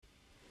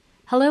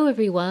Hello,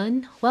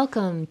 everyone.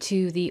 Welcome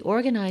to the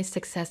Organized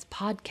Success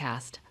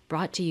Podcast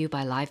brought to you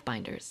by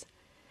LiveBinders.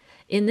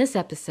 In this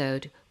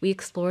episode, we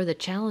explore the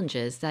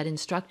challenges that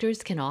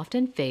instructors can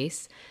often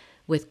face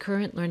with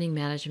current learning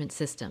management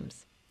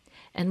systems.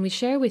 And we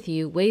share with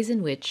you ways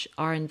in which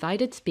our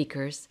invited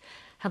speakers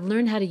have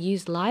learned how to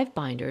use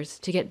LiveBinders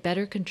to get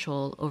better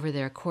control over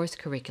their course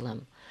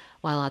curriculum,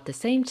 while at the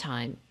same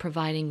time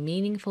providing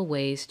meaningful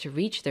ways to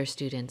reach their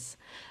students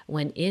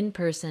when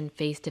in-person,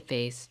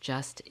 face-to-face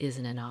just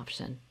isn't an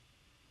option.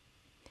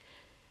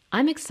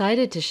 I'm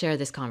excited to share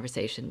this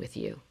conversation with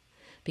you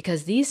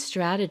because these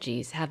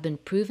strategies have been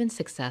proven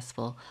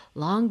successful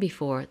long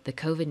before the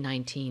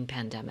COVID-19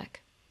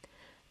 pandemic.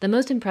 The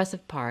most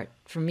impressive part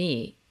for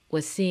me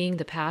was seeing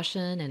the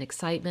passion and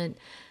excitement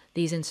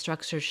these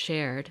instructors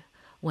shared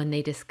when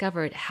they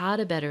discovered how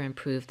to better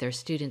improve their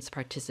students'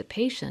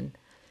 participation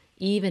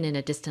even in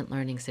a distant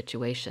learning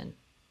situation.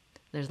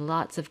 There's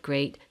lots of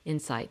great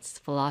insights,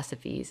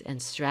 philosophies,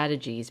 and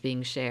strategies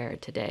being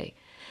shared today.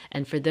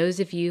 And for those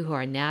of you who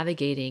are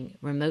navigating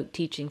remote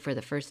teaching for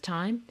the first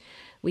time,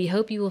 we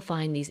hope you will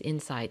find these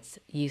insights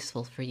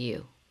useful for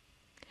you.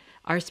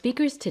 Our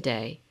speakers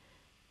today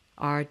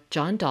are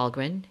John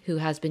Dahlgren, who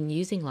has been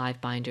using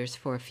LiveBinders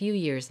for a few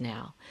years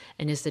now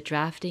and is the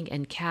drafting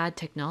and CAD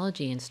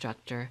technology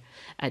instructor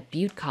at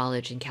Butte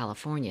College in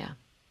California,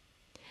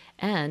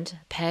 and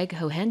Peg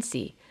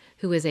Hohensee,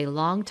 who is a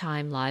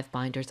longtime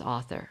LiveBinders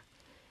author.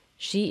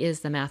 She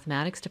is the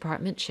Mathematics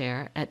Department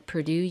Chair at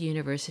Purdue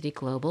University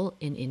Global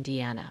in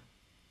Indiana.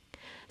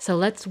 So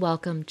let's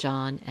welcome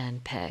John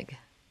and Peg.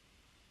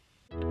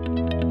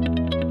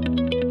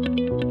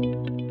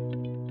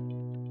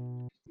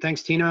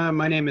 Thanks, Tina.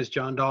 My name is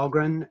John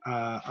Dahlgren.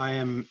 I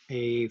am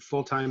a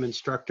full-time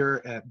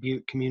instructor at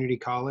Butte Community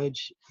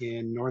College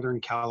in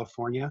Northern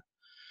California.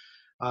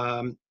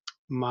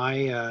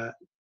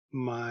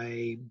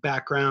 My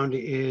background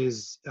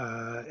is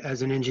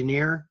as an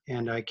engineer,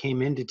 and I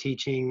came into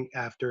teaching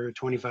after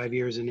 25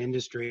 years in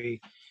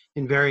industry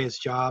in various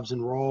jobs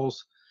and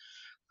roles,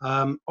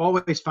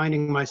 always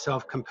finding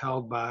myself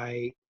compelled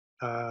by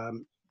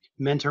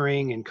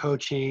mentoring and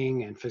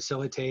coaching and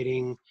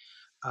facilitating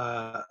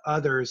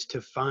others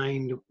to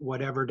find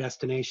whatever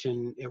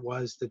destination it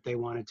was that they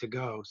wanted to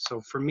go.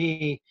 So for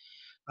me,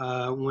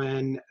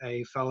 when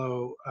a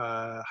fellow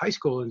high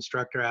school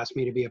instructor asked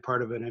me to be a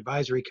part of an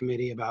advisory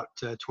committee about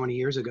 20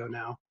 years ago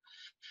now,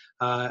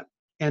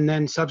 and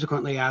then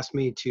subsequently asked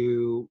me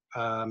to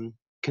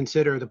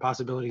consider the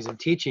possibilities of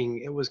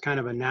teaching, it was kind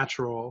of a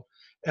natural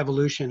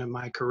evolution of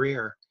my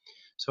career.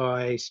 So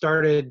I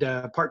started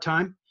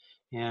part-time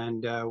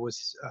and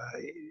was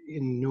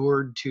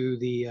inured to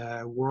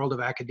the world of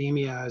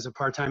academia as a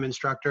part-time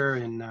instructor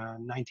in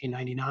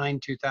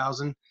 1999,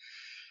 2000,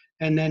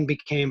 and then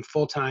became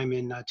full-time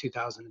in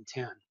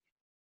 2010.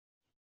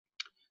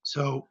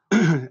 So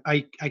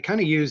I kind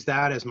of use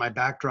that as my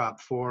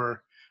backdrop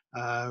for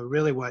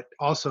really what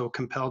also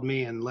compelled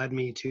me and led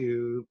me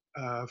to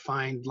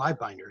find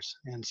LiveBinders.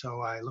 And so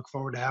I look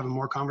forward to having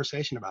more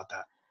conversation about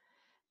that.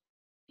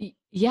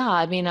 Yeah,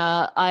 I mean,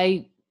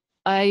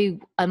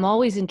 I'm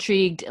always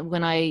intrigued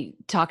when I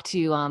talk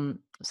to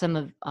some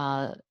of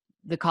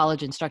the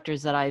college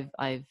instructors that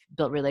I've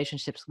built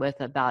relationships with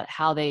about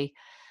how they,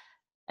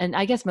 and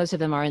I guess most of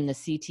them are in the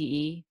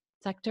CTE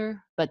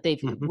sector, but they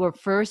were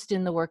first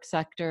in the work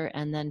sector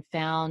and then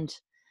found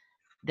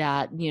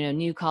that,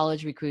 new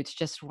college recruits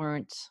just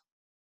weren't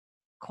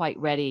quite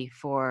ready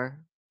for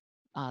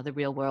the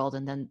real world.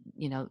 And then,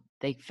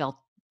 they felt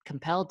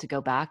compelled to go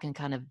back and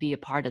kind of be a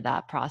part of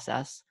that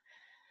process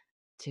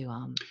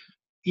to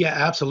Yeah,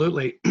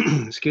 absolutely.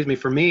 Excuse me.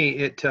 For me,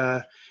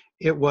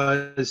 it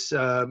was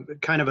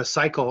kind of a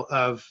cycle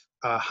of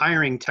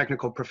hiring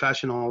technical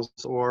professionals,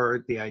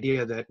 or the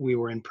idea that we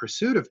were in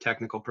pursuit of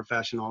technical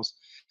professionals,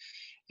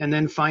 and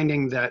then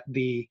finding that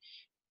the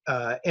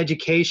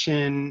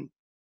education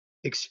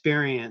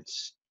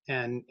experience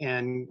and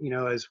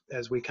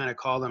as we kind of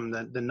call them,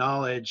 the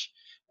knowledge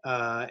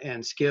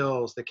and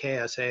skills, the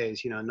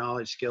KSAs,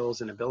 knowledge,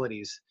 skills, and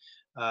abilities.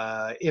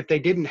 If they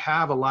didn't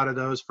have a lot of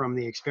those from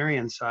the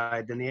experience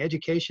side, then the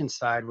education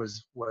side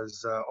was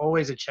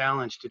always a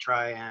challenge to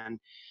try and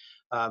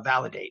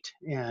validate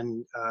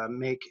and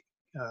make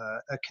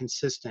a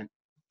consistent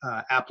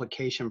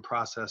application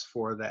process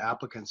for the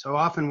applicant. So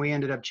often we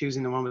ended up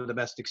choosing the one with the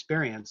best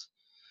experience,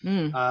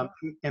 and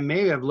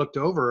may have looked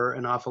over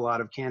an awful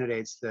lot of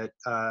candidates that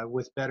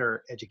with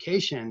better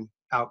education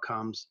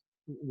outcomes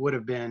would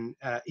have been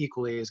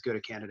equally as good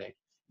a candidate.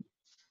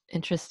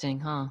 Interesting,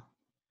 huh?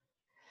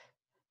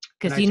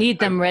 Because you need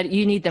them ready.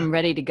 You need them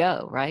ready to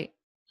go, right?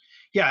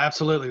 Yeah,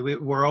 absolutely.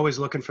 We're always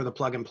looking for the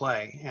plug and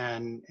play,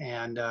 and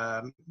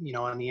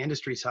on the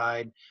industry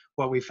side,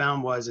 what we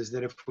found is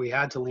that if we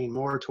had to lean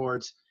more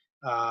towards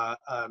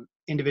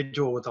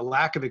individual with a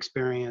lack of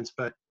experience,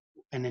 but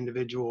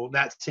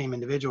that same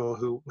individual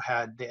who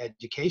had the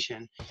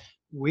education,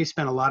 we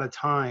spent a lot of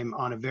time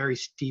on a very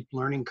steep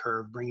learning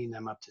curve bringing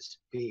them up to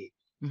speed.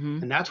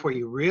 And that's where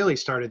you really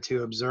started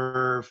to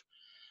observe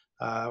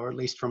or at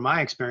least from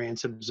my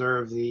experience,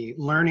 observe the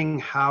learning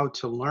how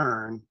to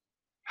learn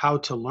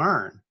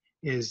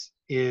is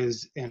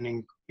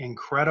an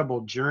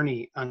incredible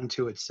journey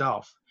unto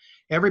itself.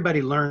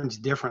 Everybody learns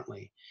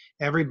differently.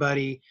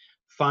 Everybody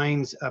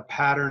finds a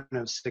pattern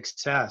of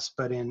success,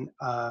 but in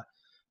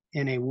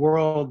a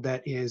world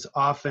that is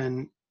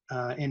often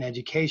in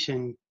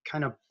education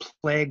kind of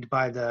plagued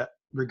by the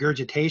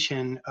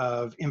regurgitation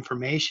of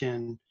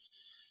information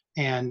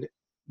and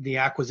the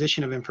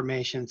acquisition of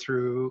information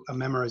through a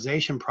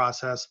memorization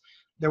process,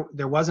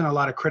 there wasn't a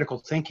lot of critical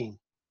thinking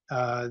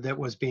that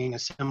was being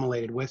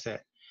assimilated with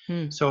it.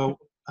 Hmm. So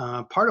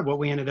part of what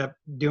we ended up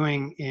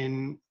doing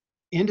in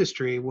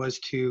industry was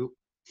to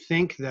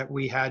think that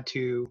we had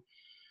to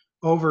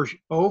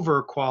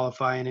over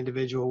qualify an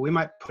individual. We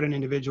might put an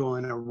individual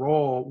in a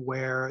role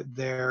where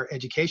their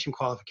education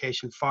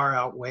qualification far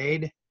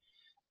outweighed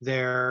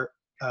their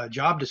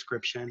job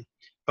description,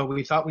 but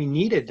we thought we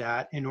needed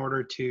that in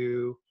order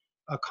to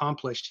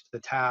accomplish the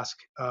task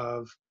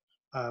of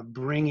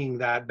bringing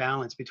that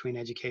balance between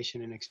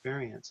education and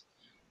experience,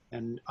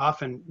 and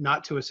often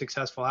not to a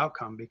successful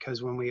outcome,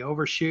 because when we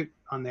overshoot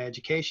on the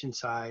education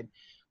side,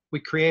 we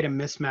create a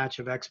mismatch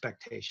of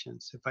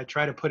expectations. If I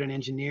try to put an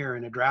engineer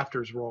in a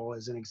drafter's role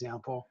as an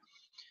example,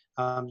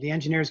 the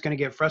engineer is going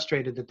to get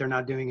frustrated that they're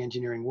not doing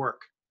engineering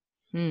work.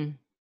 Hmm.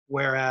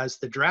 Whereas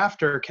the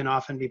drafter can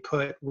often be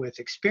put with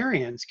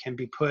experience, can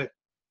be put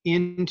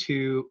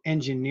into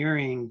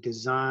engineering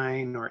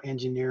design or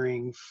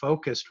engineering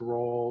focused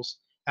roles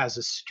as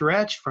a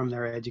stretch from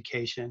their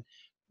education,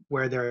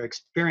 where their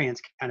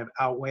experience kind of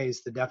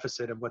outweighs the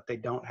deficit of what they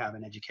don't have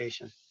in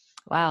education.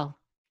 Wow.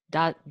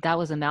 That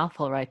was a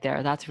mouthful right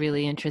there. That's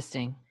really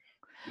interesting.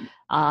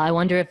 I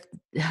wonder if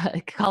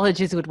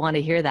colleges would want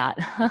to hear that,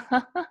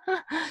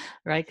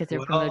 right? Because they're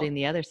Well, promoting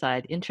the other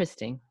side.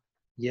 Interesting.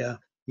 yeah,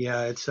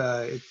 yeah, it's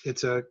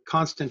a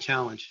constant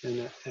challenge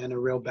and a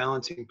real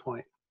balancing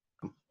point.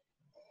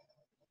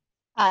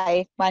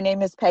 Hi, my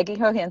name is Peggy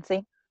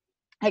Hohensee.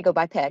 I go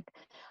by Peg.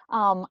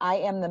 I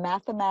am the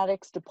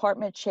mathematics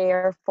department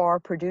chair for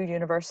Purdue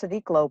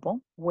University Global,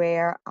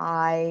 where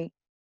I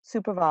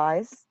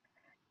supervise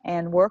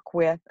and work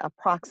with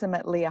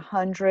approximately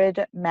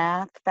 100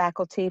 math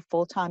faculty,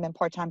 full-time and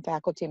part-time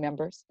faculty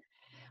members.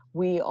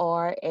 We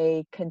are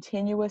a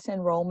continuous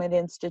enrollment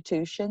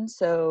institution,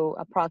 so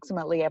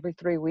approximately every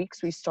 3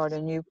 weeks we start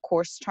a new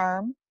course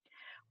term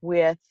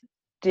with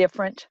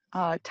different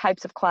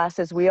types of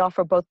classes. We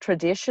offer both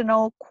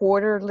traditional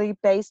quarterly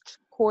based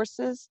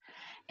courses,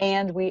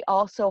 and we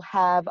also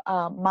have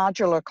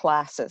modular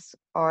classes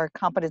or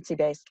competency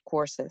based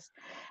courses.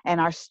 And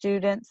our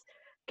students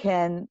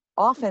can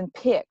often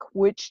pick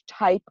which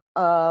type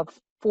of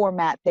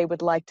format they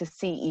would like to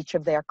see each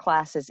of their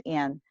classes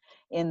in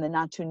the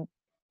not too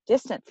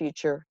distant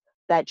future.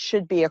 That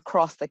should be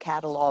across the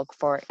catalog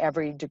for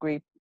every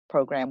degree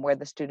program, where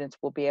the students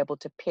will be able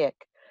to pick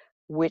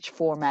which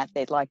format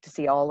they'd like to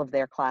see all of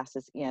their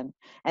classes in.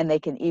 And they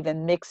can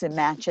even mix and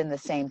match in the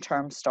same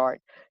term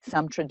start,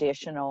 some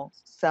traditional,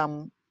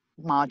 some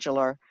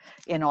modular,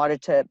 in order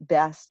to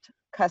best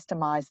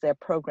customize their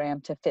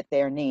program to fit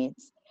their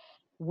needs.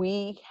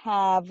 We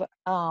have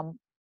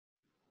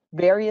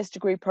various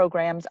degree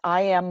programs.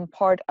 I am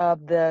part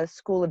of the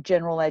School of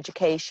General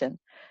Education,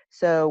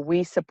 so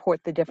we support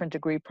the different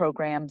degree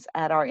programs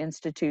at our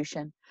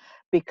institution.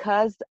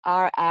 Because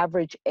our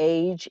average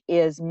age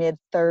is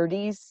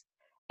mid-30s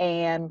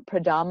and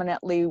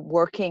predominantly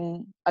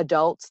working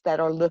adults that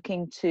are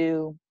looking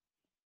to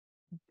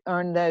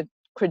earn the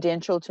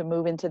credential to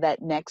move into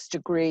that next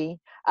degree,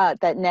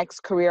 that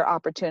next career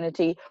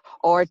opportunity,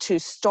 or to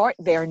start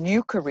their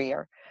new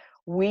career,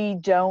 we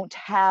don't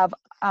have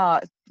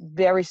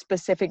very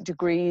specific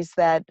degrees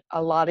that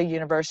a lot of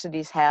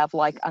universities have,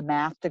 like a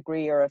math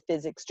degree or a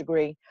physics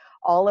degree.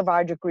 All of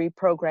our degree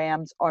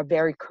programs are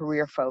very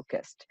career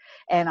focused,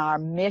 and our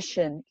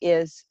mission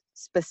is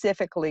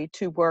specifically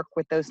to work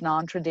with those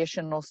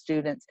non-traditional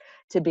students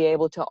to be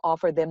able to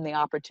offer them the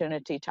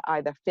opportunity to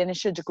either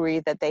finish a degree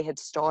that they had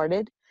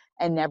started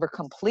and never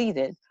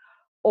completed,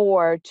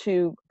 or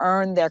to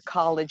earn their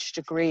college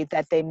degree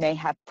that they may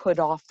have put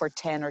off for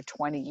 10 or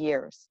 20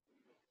 years.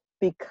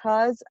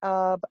 Because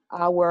of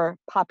our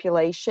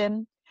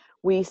population,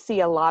 we see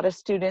a lot of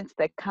students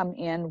that come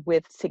in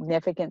with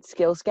significant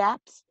skills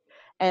gaps.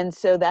 And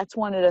so that's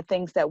one of the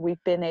things that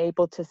we've been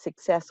able to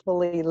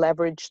successfully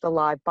leverage the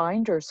live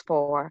binders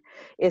for,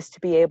 is to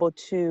be able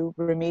to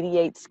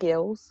remediate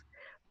skills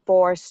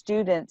for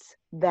students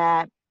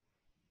that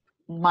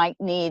might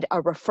need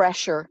a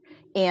refresher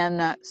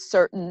in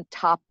certain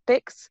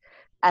topics,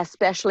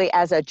 especially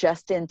as a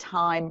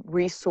just-in-time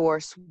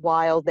resource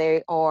while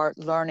they are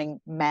learning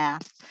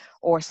math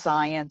or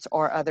science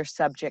or other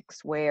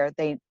subjects where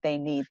they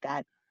need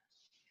that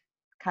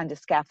kind of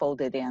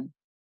scaffolded in.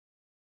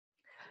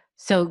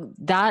 So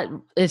that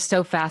is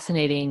so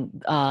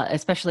fascinating,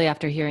 especially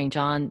after hearing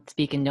John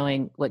speak and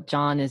knowing what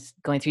John is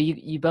going through.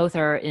 You both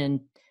are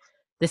in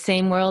the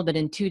same world, but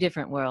in two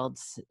different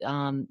worlds.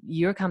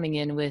 You're coming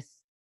in with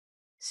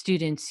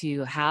students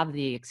who have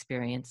the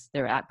experience.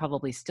 They're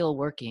probably still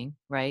working,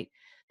 right?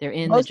 They're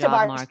in the Most of job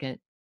our market.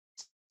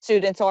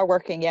 students are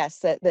working, yes.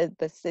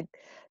 The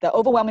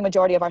overwhelming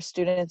majority of our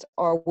students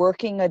are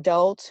working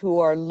adults who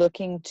are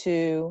looking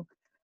to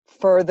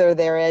further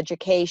their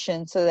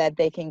education so that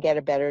they can get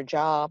a better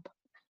job.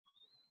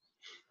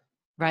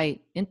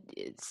 Right.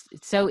 It's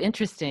so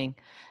interesting.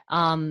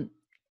 And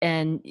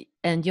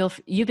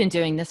you've been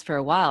doing this for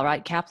a while,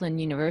 right? Kaplan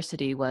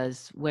University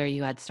was where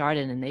you had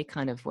started, and they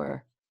kind of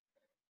were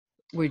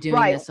doing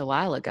Right, this a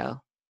while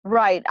ago.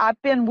 right.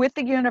 I've been with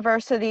the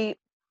university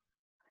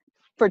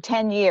for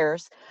 10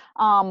 years.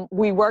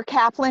 We were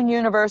Kaplan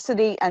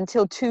University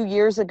until 2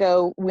 years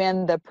ago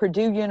when the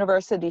Purdue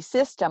University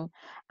system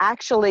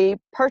actually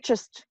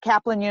purchased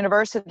Kaplan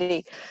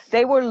University.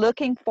 They were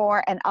looking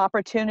for an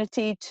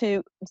opportunity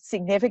to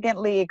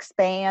significantly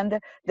expand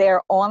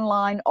their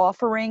online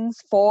offerings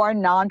for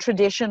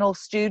non-traditional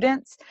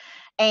students.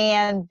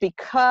 And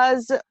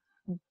because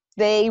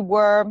they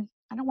were,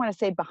 I don't want to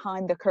say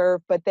behind the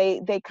curve, but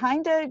they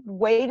kind of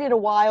waited a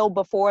while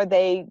before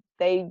they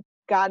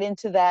got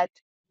into that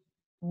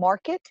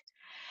market,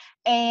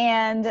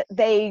 and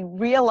they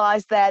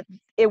realized that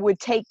it would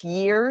take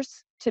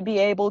years to be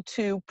able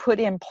to put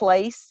in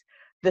place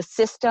the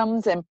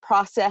systems and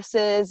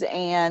processes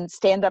and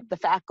stand up the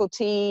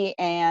faculty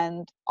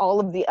and all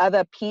of the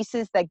other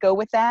pieces that go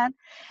with that.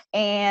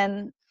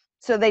 And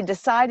so they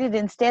decided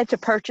instead to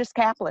purchase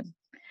Kaplan.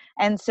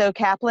 And so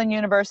Kaplan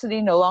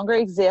University no longer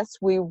exists.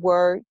 We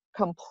were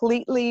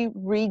completely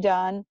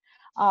redone.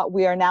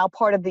 We are now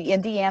part of the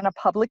Indiana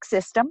public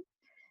system,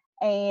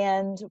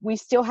 and we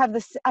still have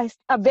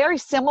a very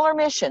similar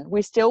mission.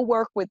 We still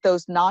work with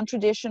those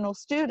non-traditional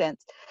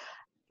students,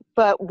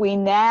 but we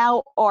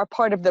now are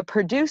part of the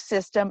Purdue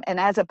system, and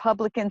as a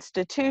public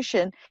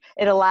institution,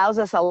 it allows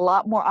us a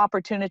lot more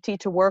opportunity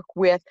to work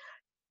with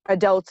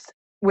adults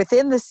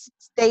within the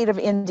state of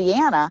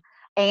Indiana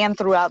and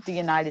throughout the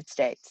United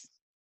States.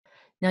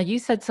 Now, you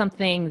said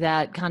something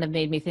that kind of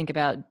made me think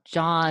about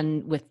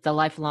John with the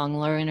lifelong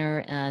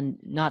learner and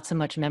not so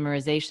much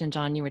memorization.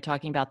 John, you were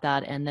talking about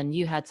that. And then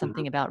you had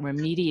something about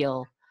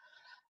remedial.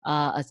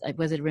 Was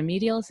it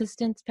remedial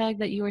assistance, Peg,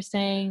 that you were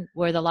saying,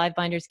 where the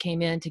LiveBinders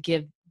came in to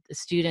give the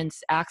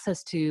students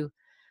access to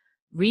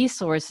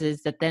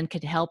resources that then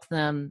could help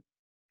them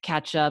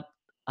catch up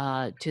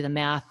to the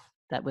math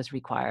that was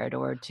required,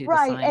 or to the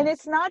Right, and science?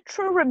 it's not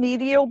true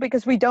remedial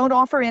because we don't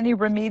offer any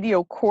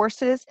remedial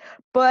courses,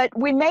 but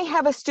we may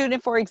have a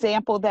student, for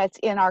example, that's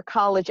in our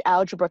college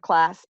algebra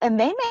class, and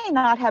they may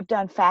not have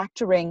done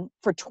factoring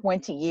for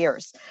 20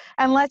 years.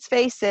 And let's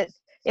face it,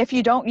 if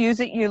you don't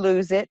use it, you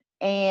lose it.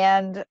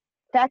 And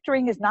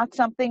factoring is not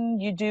something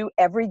you do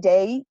every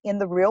day in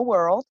the real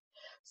world.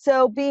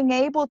 So being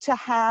able to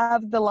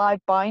have the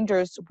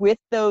LiveBinders with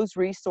those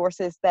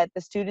resources that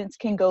the students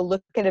can go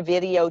look at a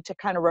video to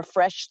kind of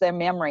refresh their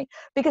memory,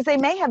 because they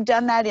may have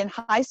done that in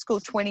high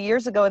school 20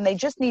 years ago and they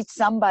just need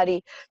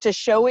somebody to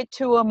show it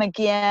to them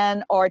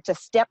again or to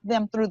step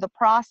them through the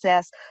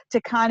process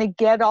to kind of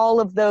get all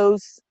of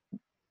those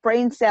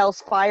brain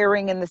cells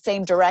firing in the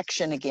same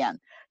direction again.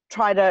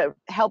 Try to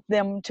help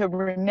them to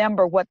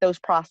remember what those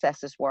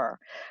processes were.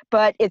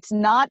 But it's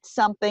not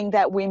something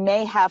that we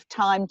may have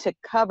time to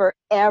cover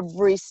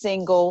every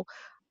single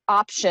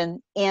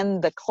option in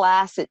the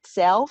class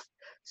itself.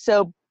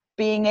 So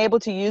being able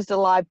to use the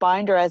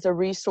LiveBinder as a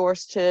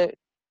resource to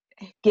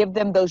give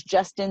them those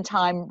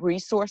just-in-time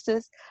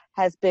resources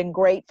has been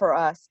great for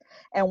us.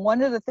 And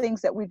one of the things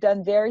that we've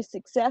done very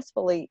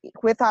successfully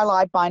with our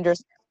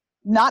LiveBinders,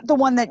 not the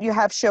one that you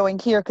have showing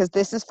here, because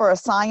this is for a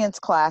science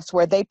class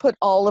where they put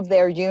all of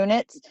their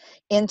units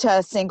into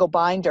a single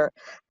binder.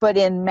 But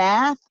in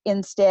math,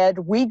 instead,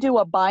 we do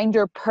a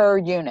binder per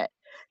unit.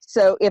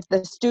 So if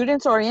the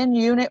students are in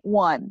unit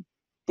 1,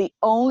 the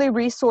only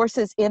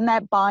resources in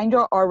that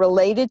binder are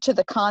related to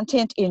the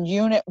content in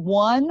unit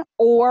 1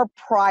 or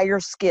prior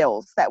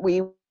skills that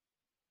we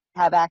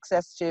have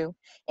access to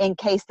in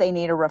case they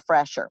need a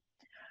refresher.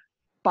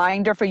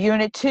 Binder for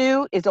unit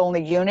 2 is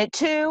only unit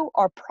 2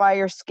 or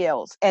prior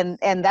skills. And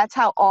that's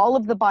how all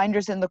of the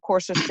binders in the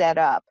course are set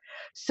up.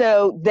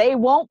 So they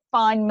won't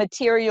find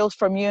materials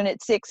from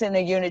unit 6 in a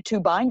unit 2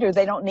 binder.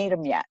 They don't need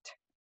them yet.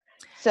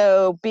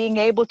 So being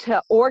able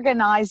to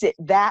organize it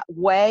that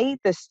way,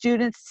 the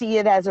students see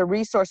it as a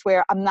resource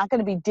where I'm not going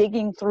to be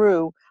digging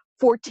through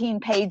 14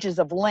 pages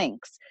of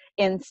links.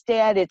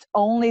 Instead, it's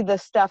only the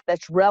stuff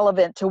that's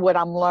relevant to what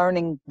I'm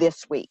learning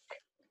this week.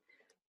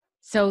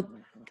 So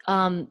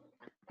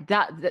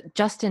that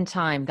just in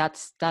time,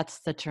 that's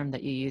the term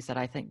that you use, that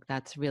I think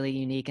that's really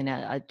unique.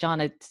 And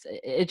John, it's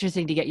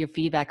interesting to get your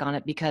feedback on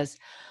it, because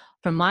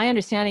from my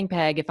understanding,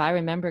 Peg, if I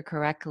remember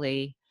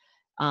correctly,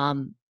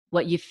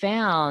 what you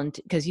found,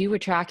 because you were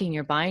tracking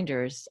your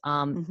binders,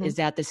 is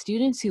that the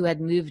students who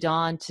had moved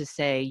on to,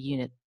 say,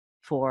 unit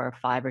 4 or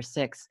 5 or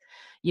 6,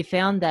 you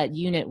found that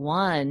unit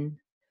 1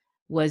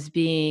 was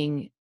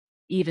being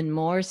even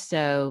more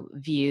so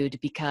viewed,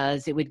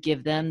 because it would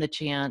give them the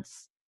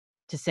chance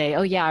to say,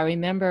 oh yeah, I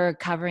remember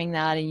covering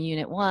that in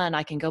unit 1.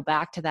 I can go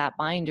back to that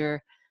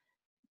binder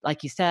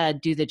like you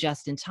said, do the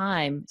just in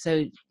time.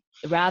 So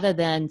rather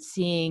than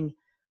seeing,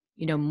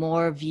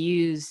 more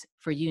views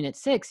for Unit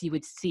 6, you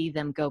would see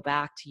them go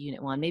back to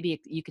Unit 1. Maybe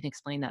you can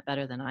explain that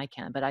better than I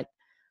can, but I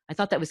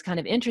thought that was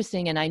kind of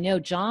interesting. And I know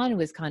John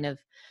was kind of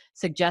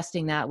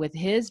suggesting that with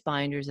his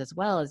binders as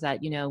well, is that,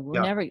 we're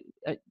Yeah. never,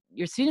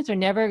 your students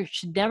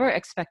should never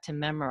expect to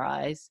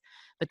memorize,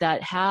 but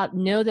that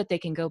know that they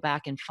can go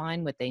back and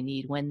find what they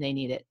need when they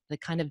need it. The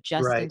kind of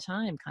just in Right.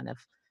 time kind of.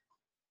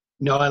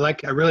 No, I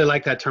really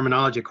like that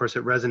terminology. Of course,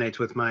 it resonates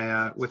with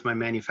my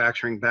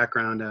manufacturing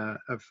background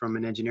from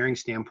an engineering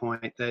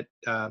standpoint. That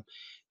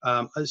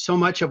so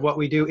much of what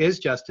we do is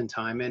just in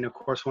time, and of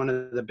course, one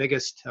of the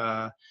biggest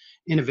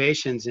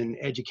innovations in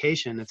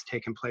education that's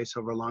taken place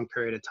over a long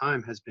period of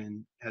time has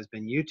been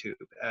YouTube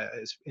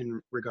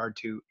in regard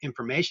to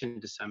information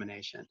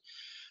dissemination.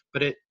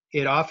 But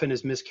it often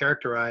is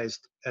mischaracterized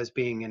as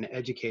being an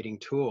educating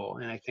tool,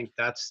 and I think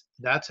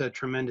that's a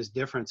tremendous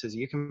difference. Is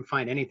you can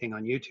find anything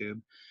on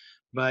YouTube,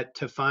 but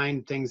to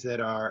find things that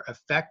are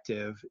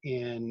effective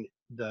in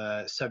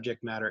the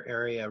subject matter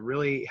area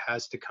really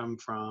has to come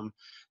from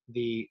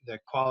the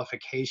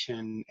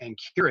qualification and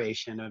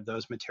curation of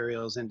those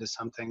materials into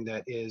something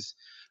that is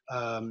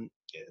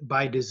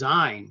by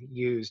design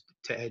used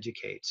to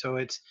educate. So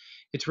it's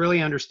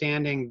really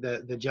understanding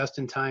the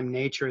just-in-time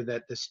nature,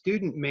 that the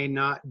student may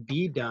not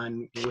be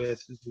done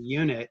with the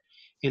unit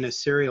in a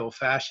serial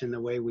fashion the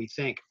way we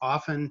think.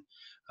 Often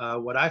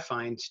what I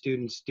find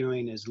students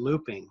doing is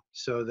looping,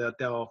 so that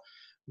they'll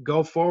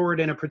go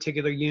forward in a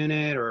particular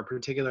unit or a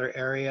particular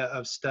area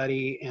of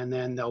study, and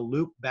then they'll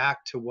loop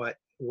back to what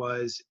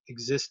was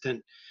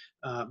existent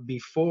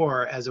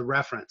before as a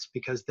reference,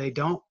 because they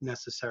don't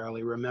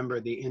necessarily remember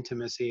the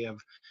intimacy of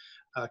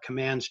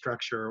command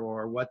structure,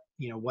 or what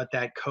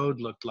that code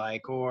looked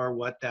like, or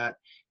what that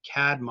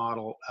CAD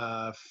model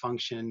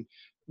function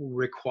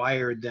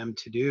required them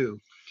to do.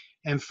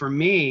 And for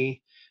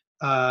me,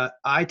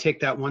 I take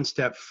that one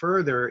step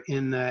further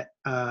in that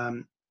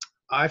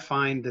I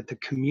find that the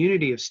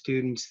community of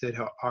students that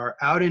are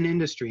out in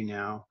industry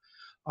now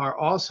are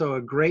also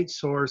a great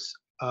source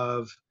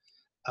of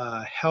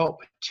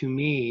help to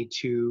me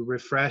to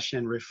refresh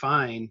and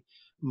refine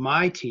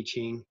my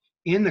teaching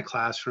in the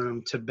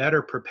classroom to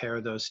better prepare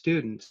those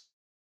students.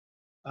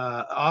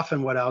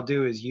 Often what I'll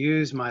do is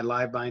use my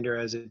LiveBinder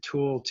as a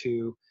tool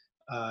to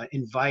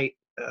invite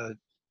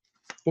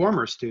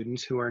former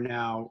students who are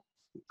now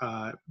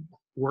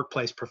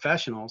workplace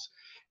professionals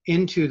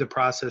into the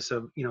process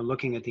of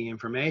looking at the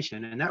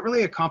information, and that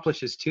really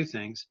accomplishes two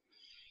things.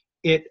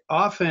 It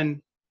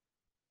often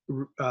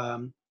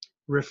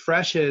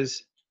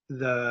refreshes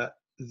the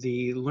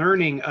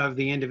learning of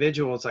the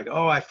individual. It's like,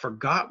 oh, I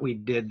forgot we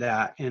did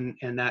that, and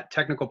that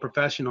technical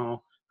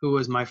professional who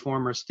was my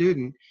former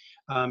student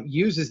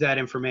uses that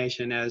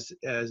information as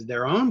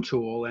their own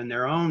tool and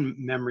their own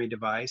memory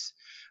device.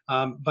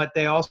 But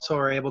they also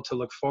are able to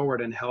look forward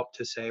and help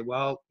to say,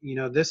 well,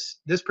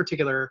 this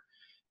particular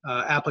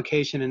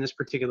application in this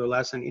particular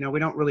lesson, we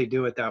don't really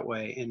do it that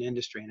way in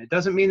industry. And it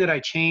doesn't mean that I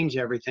change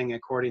everything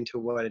according to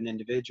what an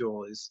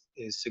individual is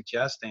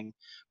suggesting,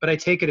 but I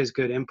take it as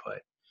good input.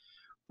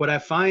 What I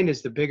find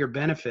is the bigger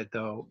benefit,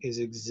 though, is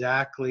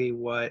exactly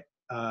what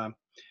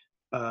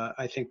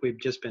I think we've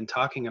just been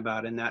talking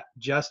about, and that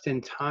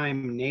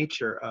just-in-time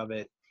nature of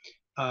it.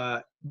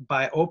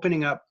 By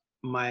opening up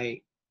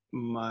my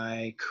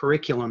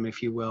curriculum,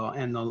 if you will,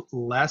 and the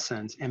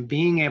lessons, and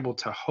being able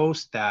to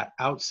host that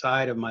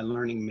outside of my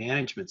learning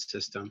management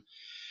system,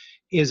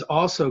 is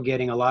also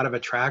getting a lot of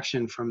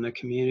attraction from the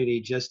community,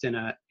 just in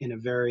a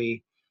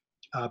very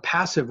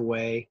passive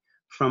way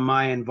from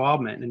my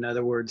involvement. In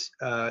other words,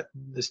 the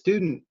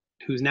student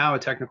who's now a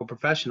technical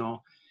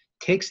professional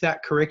takes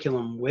that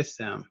curriculum with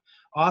them.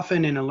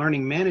 Often in a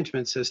learning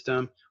management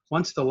system,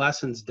 once the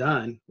lesson's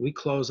done, we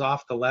close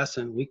off the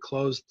lesson, we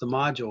close the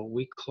module,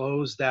 we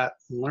close that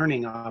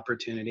learning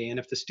opportunity. And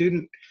if the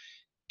student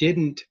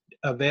didn't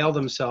avail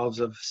themselves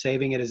of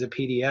saving it as a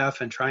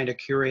PDF and trying to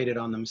curate it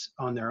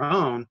on their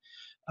own,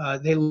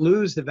 they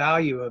lose the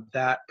value of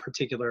that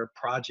particular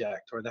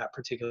project or that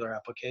particular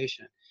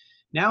application.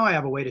 Now I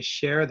have a way to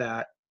share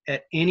that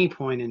at any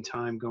point in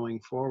time going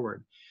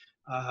forward.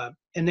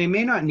 And they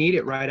may not need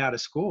it right out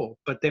of school,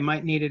 but they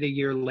might need it a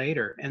year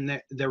later.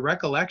 And the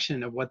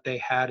recollection of what they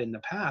had in the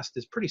past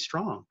is pretty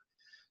strong.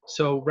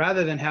 So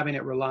rather than having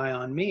it rely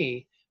on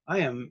me, I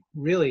am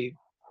really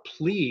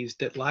pleased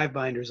that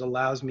LiveBinders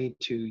allows me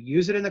to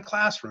use it in the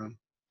classroom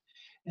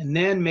and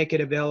then make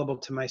it available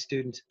to my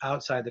students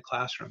outside the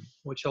classroom,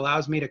 which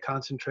allows me to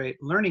concentrate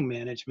learning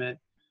management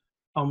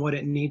on what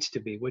it needs to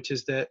be, which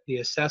is the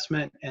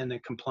assessment and the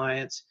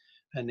compliance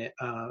and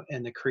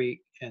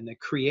the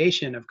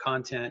creation of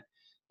content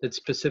that's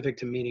specific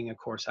to meeting a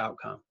course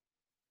outcome.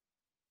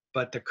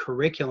 But the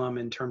curriculum,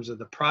 in terms of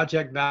the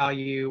project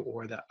value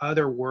or the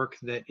other work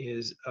that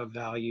is of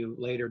value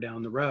later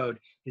down the road,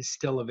 is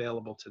still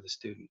available to the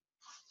student.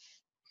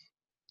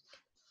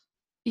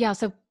 Yeah.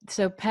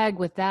 So Peg,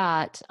 with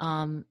that,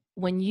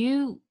 when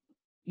you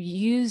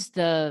use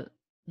the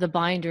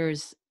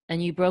binders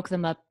and you broke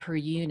them up per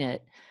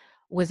unit,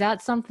 Was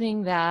that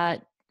something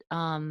that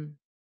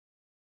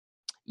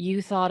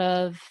you thought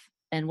of,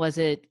 and was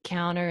it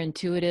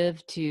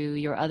counterintuitive to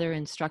your other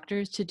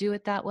instructors to do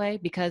it that way?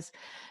 Because,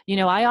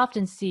 I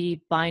often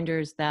see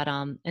binders that,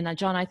 and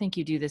John, I think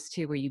you do this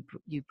too, where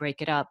you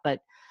break it up, but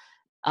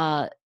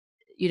uh,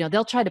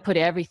 they'll try to put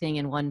everything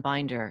in one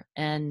binder,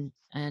 and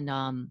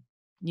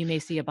you may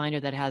see a binder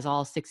that has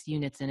all 6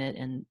 units in it,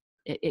 and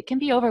it can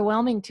be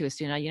overwhelming to a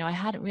student. I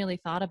hadn't really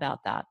thought about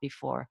that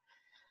before,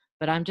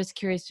 but I'm just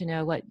curious to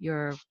know what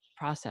your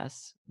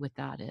process with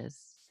that is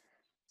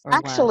or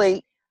was.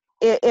 Actually,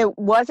 it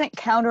wasn't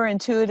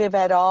counterintuitive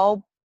at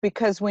all,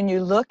 because when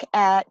you look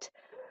at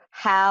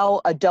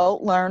how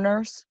adult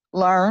learners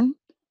learn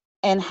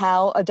and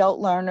how adult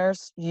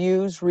learners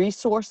use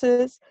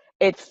resources,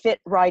 it fit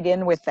right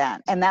in with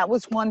that. And that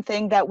was one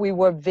thing that we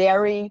were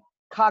very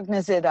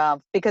cognizant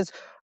of, because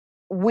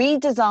we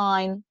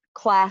design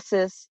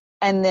classes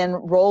and then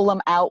roll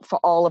them out for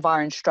all of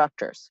our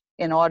instructors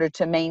in order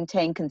to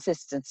maintain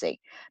consistency,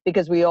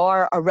 because we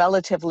are a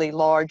relatively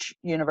large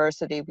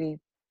university.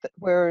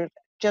 We're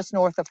just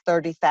north of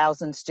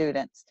 30,000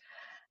 students.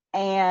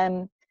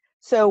 And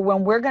so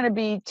when we're going to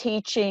be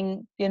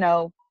teaching,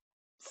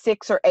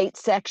 6 or 8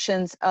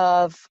 sections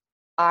of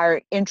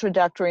our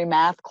introductory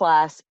math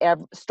class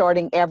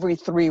starting every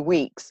 3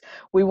 weeks,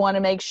 we want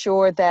to make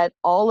sure that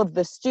all of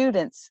the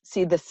students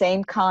see the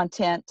same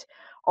content,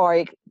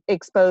 are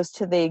exposed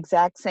to the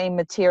exact same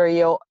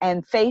material,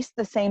 and face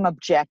the same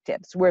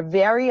objectives. We're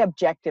very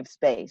objectives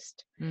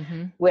based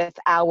with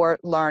our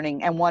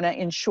learning, and want to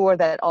ensure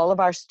that all of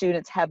our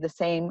students have the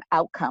same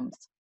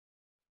outcomes.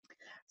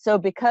 So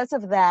because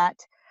of that,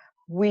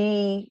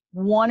 we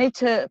wanted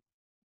to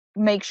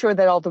make sure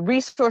that all the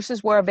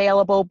resources were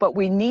available, but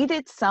we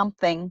needed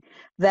something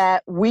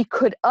that we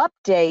could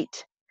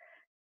update,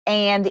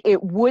 and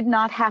it would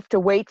not have to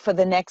wait for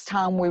the next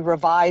time we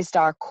revised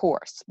our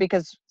course.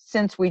 Because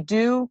since we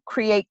do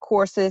create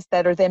courses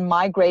that are then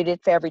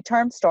migrated for every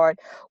term start,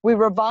 we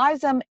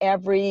revise them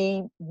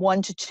every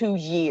 1 to 2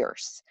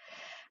 years.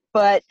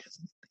 But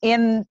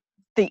in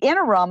the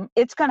interim,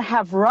 it's going to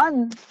have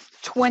run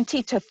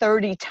 20 to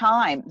 30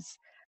 times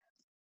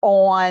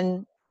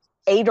on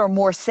 8 or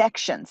more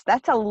sections.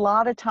 That's a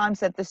lot of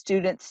times that the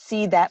students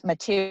see that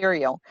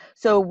material.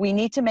 So we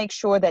need to make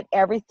sure that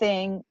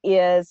everything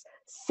is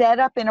set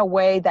up in a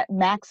way that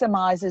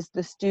maximizes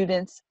the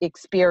students'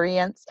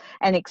 experience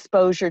and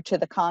exposure to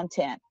the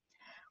content.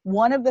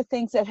 One of the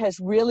things that has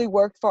really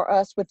worked for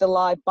us with the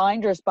live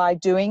binders, by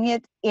doing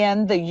it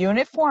in the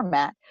unit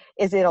format,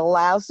 is it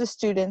allows the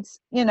students,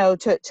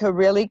 to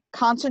really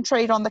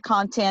concentrate on the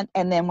content.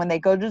 And then when they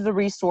go to the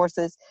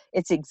resources,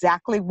 it's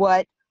exactly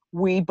what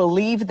we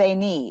believe they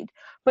need.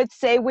 But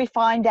say we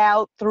find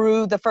out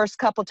through the first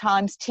couple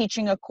times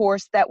teaching a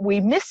course that we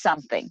missed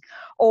something,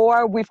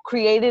 or we've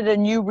created a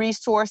new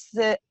resource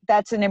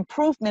that's an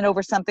improvement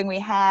over something we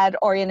had,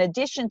 or in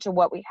addition to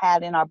what we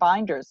had in our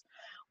binders.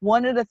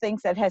 One of the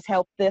things that has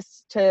helped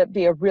this to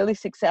be a really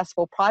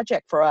successful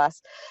project for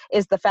us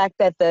is the fact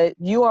that the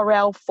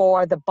URL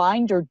for the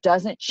binder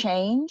doesn't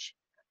change,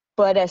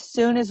 but as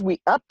soon as we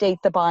update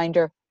the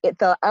binder,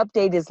 the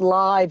update is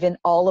live in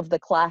all of the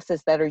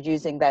classes that are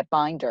using that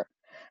binder.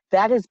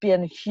 That has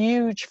been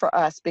huge for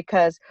us,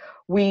 because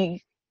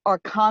we are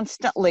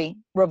constantly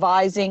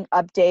revising,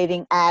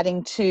 updating,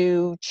 adding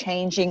to,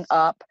 changing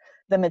up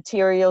the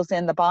materials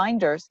in the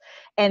binders.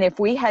 And if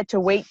we had to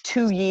wait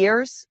 2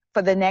 years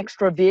for the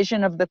next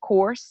revision of the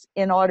course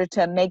in order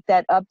to make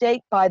that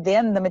update, by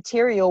then the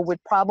material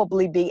would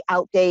probably be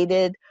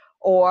outdated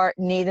or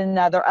need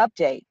another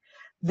update.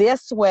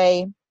 This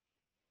way,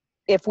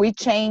 if we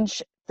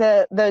change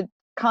the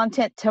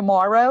content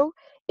tomorrow,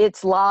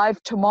 it's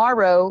live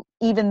tomorrow,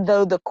 even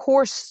though the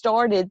course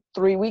started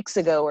 3 weeks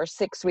ago or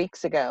 6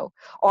 weeks ago,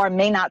 or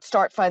may not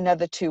start for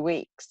another 2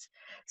 weeks.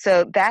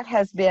 So that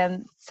has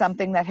been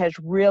something that has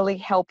really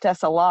helped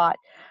us a lot,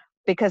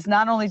 because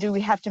not only do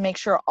we have to make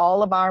sure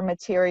all of our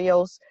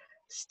materials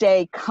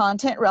stay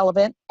content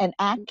relevant and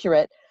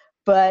accurate,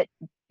 but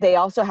they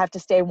also have to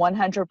stay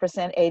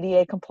 100%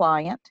 ADA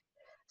compliant.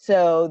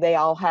 So they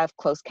all have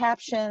closed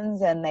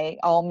captions, and they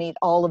all meet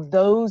all of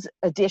those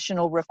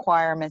additional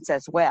requirements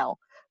as well.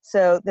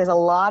 So there's a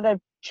lot of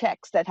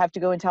checks that have to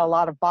go into a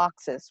lot of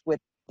boxes with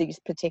these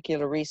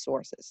particular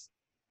resources.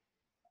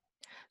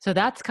 So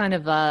that's kind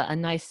of a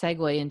nice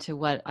segue into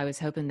what I was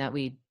hoping that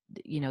we,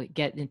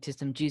 get into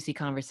some juicy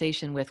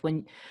conversation with,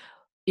 when,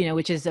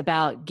 which is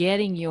about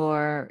getting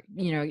your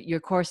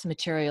course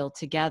material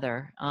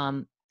together.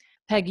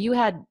 Peg, you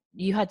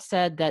had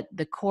said that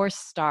the course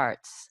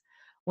starts.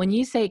 When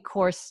you say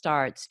course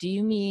starts, do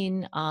you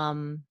mean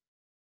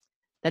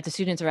that the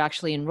students are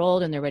actually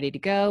enrolled and they're ready to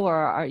go, or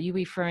are you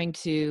referring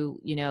to,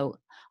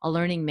 a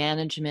learning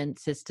management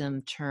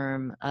system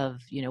term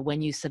of,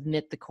 when you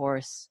submit the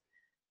course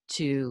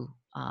to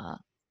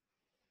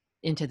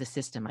into the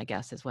system, I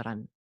guess is what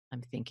I'm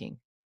thinking.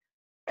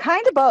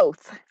 Kind of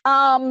both.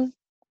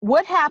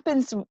 What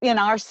happens in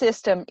our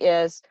system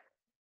is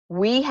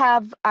we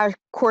have our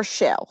course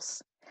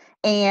shells,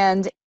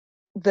 and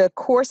the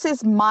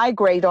courses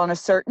migrate on a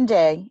certain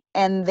day,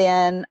 and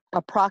then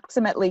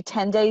approximately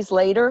 10 days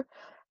later,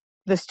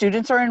 the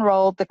students are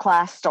enrolled, the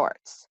class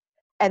starts.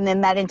 And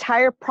then that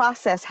entire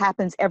process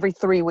happens every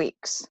 3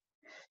 weeks.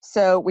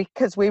 So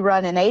because we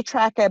run an A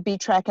track, a B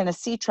track, and a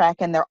C track,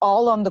 and they're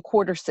all on the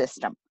quarter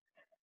system.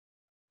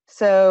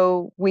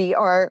 So we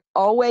are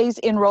always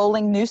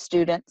enrolling new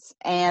students,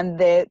 and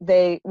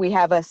we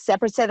have a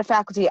separate set of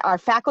faculty. Our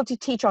faculty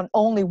teach on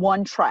only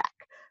one track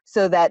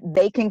so that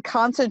they can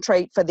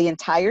concentrate for the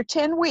entire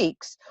 10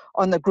 weeks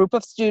on the group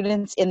of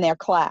students in their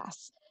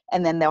class.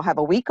 And then they'll have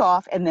a week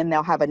off, and then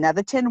they'll have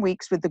another 10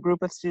 weeks with the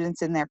group of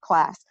students in their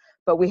class.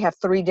 But we have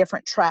 3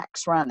 different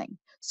tracks running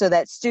so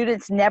that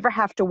students never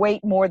have to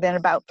wait more than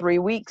about 3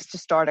 weeks to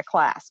start a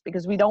class,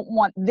 because we don't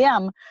want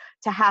them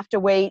to have to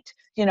wait,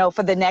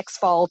 for the next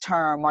fall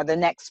term or the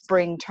next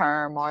spring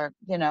term, or,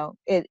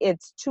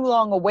 it's too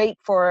long a wait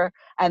for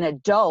an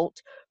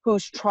adult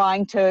who's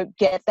trying to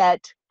get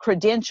that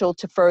credential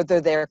to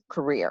further their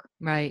career.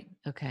 Right.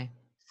 Okay.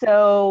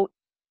 So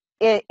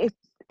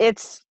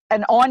it's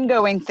an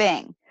ongoing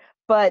thing.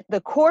 But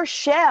the course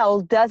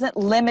shell doesn't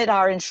limit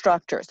our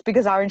instructors,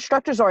 because our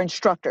instructors are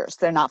instructors.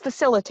 They're not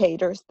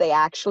facilitators. They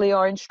actually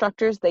are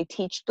instructors. They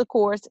teach the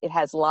course. It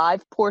has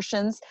live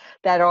portions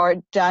that are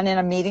done in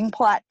a meeting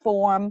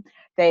platform.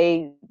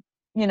 They,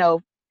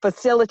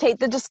 facilitate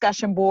the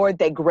discussion board.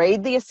 They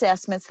grade the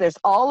assessments. There's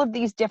all of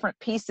these different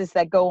pieces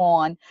that go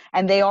on,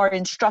 and they are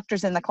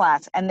instructors in the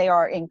class, and they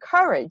are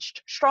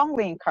encouraged,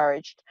 strongly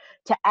encouraged,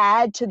 to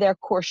add to their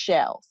course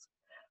shells.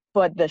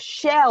 But the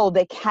shell,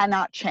 they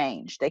cannot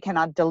change. They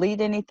cannot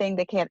delete anything.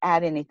 They can't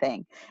add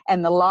anything.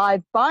 And the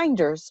live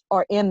binders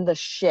are in the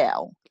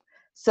shell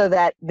so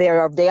that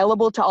they're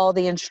available to all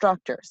the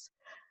instructors.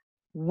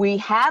 We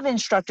have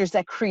instructors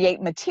that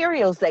create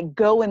materials that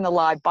go in the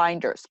live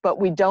binders, but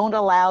we don't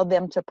allow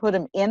them to put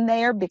them in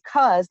there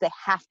because they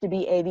have to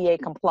be ADA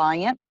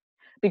compliant,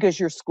 because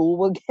your school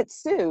will get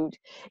sued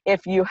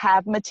if you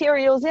have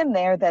materials in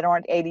there that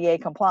aren't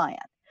ADA compliant.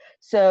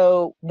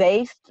 So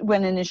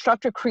when an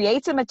instructor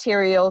creates a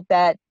material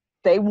that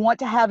they want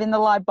to have in the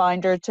live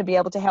binder to be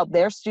able to help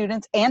their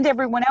students and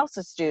everyone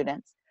else's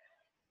students,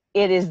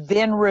 it is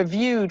then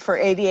reviewed for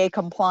ADA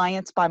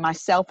compliance by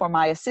myself or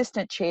my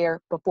assistant chair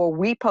before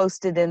we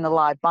post it in the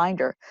live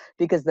binder.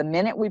 Because the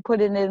minute we put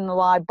it in the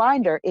live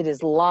binder, it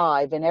is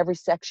live in every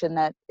section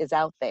that is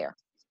out there.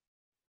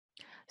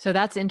 So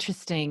that's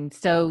interesting.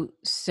 So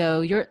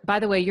by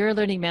the way, your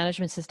learning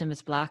management system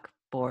is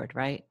Blackboard,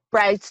 right?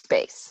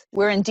 Brightspace.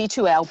 We're in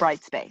D2L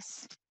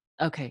Brightspace.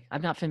 Okay.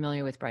 I'm not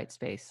familiar with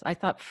Brightspace. I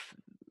thought,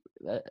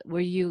 were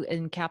you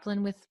in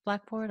Kaplan with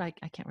Blackboard? I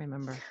can't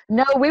remember.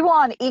 No, we were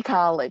on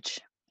eCollege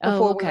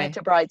before we went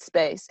to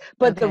Brightspace.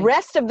 But the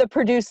rest of the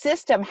Purdue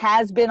system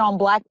has been on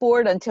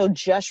Blackboard until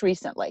just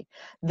recently.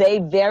 They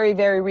very,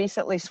 very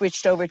recently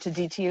switched over to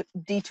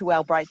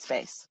D2L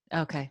Brightspace.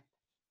 Okay.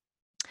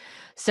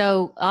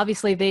 So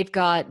obviously they've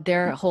got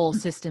their whole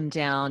system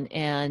down,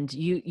 and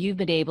you've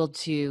been able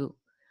to,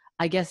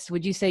 I guess,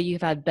 would you say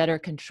you've had better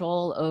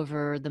control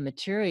over the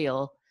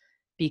material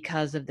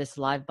because of this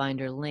live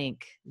binder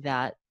link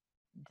that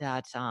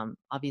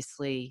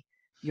obviously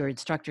your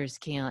instructors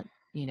can't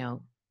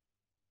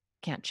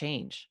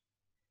change.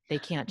 They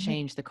can't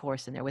change the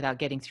course in there without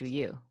getting through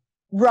you.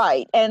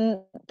 Right. And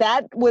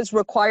that was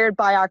required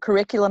by our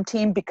curriculum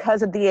team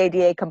because of the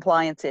ADA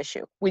compliance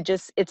issue.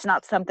 It's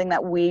not something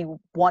that we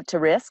want to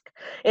risk.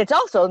 It's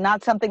also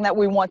not something that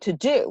we want to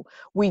do.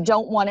 We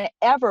don't want to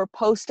ever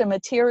post a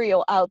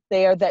material out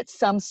there that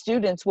some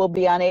students will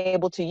be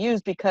unable to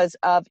use because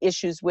of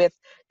issues with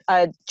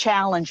a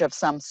challenge of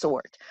some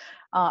sort.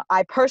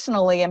 I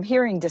personally am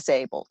hearing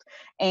disabled,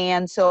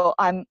 and so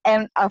I'm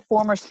a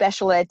former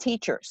special ed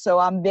teacher. So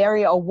I'm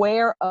very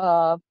aware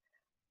of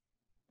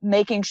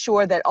making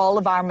sure that all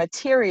of our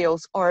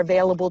materials are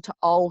available to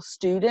all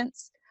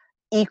students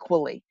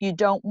equally. You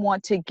don't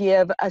want to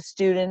give a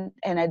student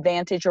an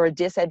advantage or a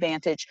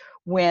disadvantage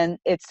when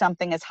it's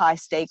something as high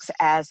stakes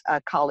as a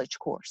college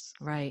course.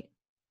 Right.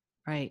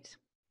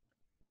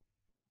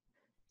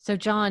 So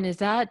John, is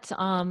that,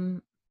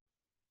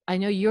 I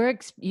know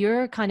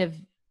you're kind of,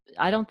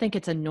 I don't think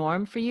it's a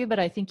norm for you, but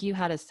I think you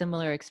had a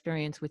similar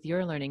experience with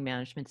your learning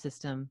management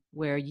system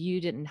where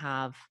you didn't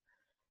have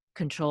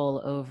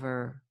control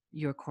over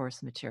your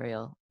course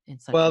material in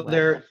such a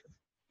way.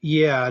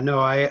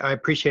 I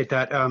appreciate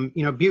that.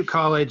 Butte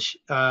College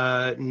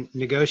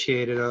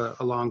negotiated a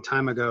long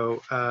time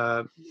ago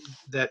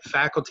that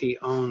faculty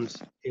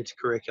owns its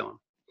curriculum.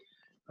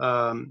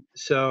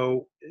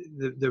 So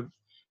the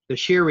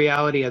sheer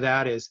reality of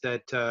that is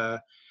that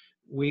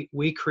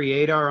we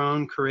create our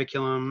own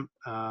curriculum.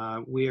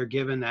 We are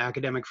given the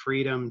academic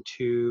freedom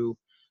to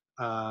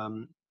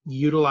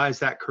utilize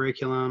that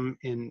curriculum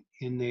in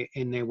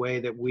the way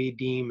that we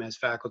deem as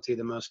faculty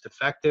the most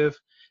effective.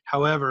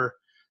 However,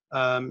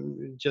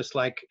 just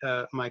like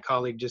my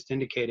colleague just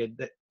indicated,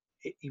 that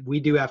we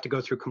do have to go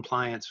through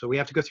compliance. So we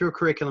have to go through a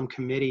curriculum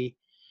committee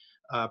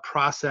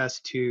process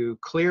to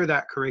clear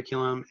that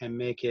curriculum and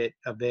make it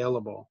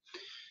available.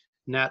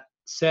 And that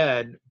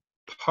said,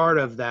 part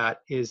of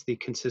that is the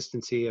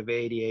consistency of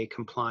ADA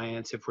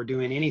compliance. If we're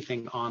doing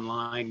anything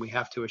online, we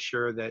have to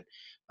assure that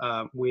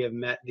we have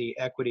met the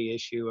equity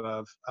issue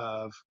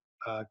of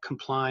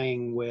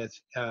complying with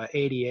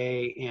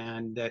ADA,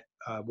 and that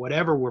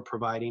whatever we're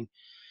providing,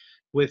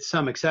 with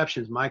some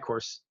exceptions, my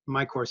course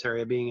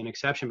area being an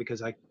exception,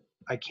 because I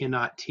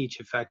cannot teach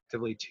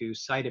effectively to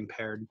sight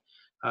impaired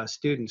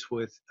students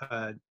with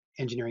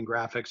engineering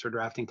graphics or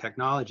drafting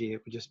technology.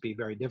 It would just be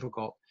very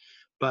difficult.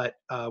 But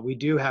we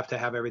do have to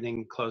have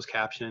everything closed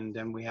captioned,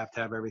 and we have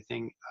to have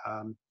everything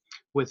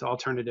with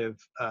alternative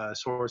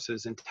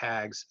sources and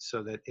tags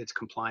so that it's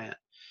compliant.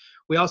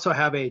 We also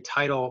have a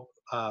Title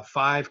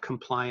V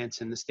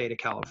compliance in the state of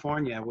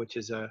California, which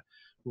is a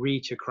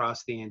reach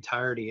across the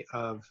entirety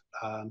of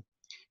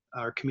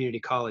our community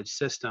college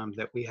system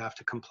that we have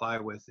to comply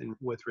with, and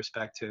with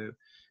respect to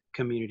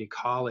community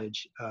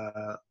college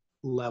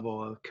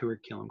level of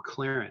curriculum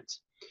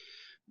clearance.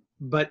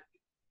 But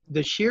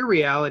the sheer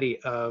reality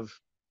of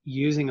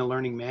using a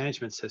learning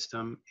management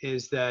system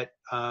is that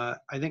I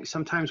think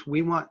sometimes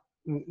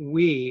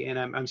and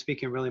I'm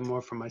speaking really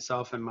more for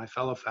myself and my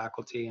fellow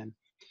faculty, and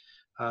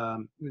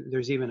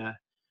there's even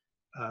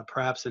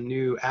perhaps a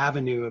new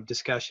avenue of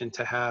discussion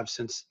to have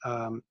since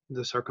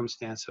the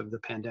circumstance of the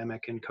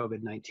pandemic and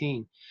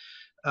COVID-19,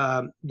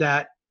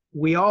 that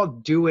we all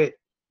do it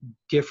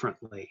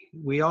differently.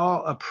 We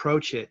all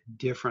approach it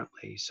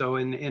differently. So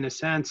in a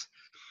sense,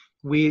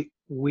 we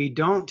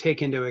don't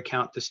take into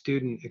account the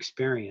student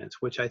experience,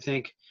 which I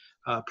think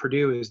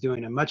Purdue is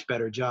doing a much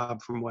better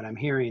job from what I'm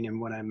hearing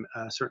and what I'm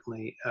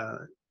certainly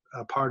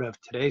a part of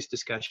today's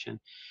discussion,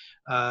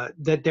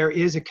 that there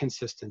is a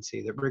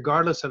consistency, that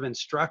regardless of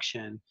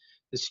instruction,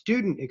 the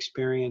student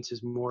experience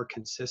is more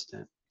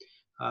consistent.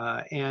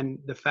 And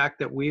the fact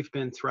that we've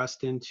been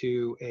thrust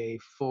into a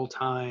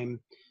full-time,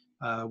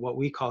 what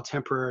we call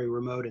temporary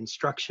remote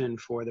instruction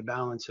for the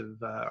balance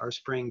of our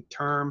spring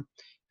term,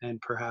 and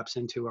perhaps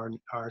into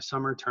our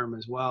summer term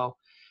as well,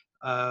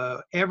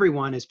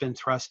 everyone has been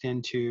thrust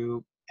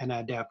into an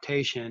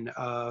adaptation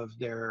of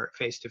their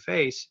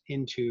face-to-face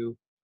into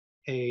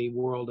a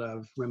world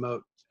of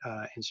remote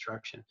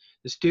instruction.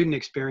 The student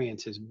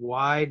experience is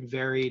wide,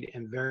 varied,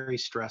 and very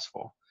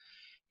stressful.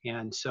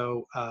 And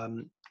so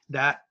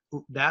that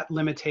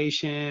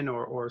limitation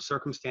or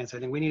circumstance, I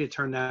think we need to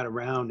turn that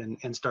around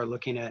and start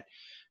looking at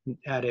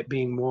it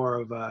being more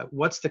of a,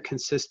 what's the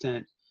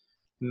consistent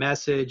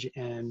message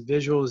and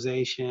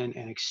visualization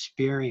and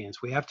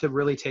experience. We have to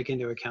really take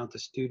into account the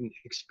student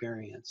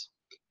experience.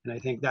 And I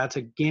think that's,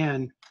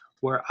 again,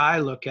 where I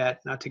look at,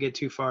 not to get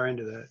too far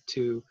into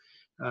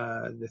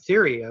the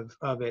theory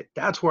of it,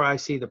 that's where I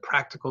see the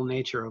practical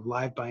nature of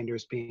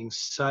LiveBinders being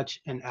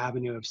such an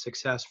avenue of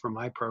success for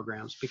my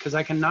programs, because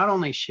I can not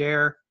only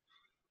share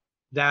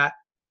that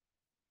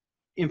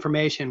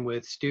information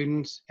with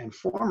students and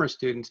former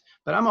students,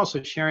 but I'm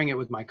also sharing it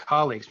with my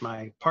colleagues,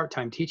 my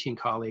part-time teaching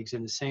colleagues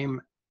in the same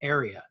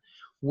area.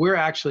 We're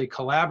actually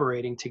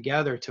collaborating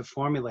together to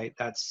formulate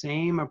that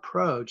same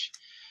approach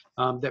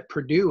that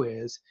Purdue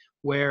is,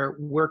 where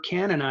we're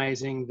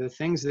canonizing the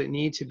things that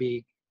need to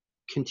be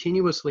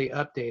continuously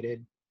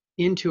updated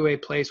into a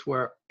place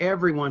where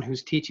everyone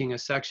who's teaching a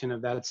section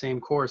of that same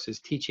course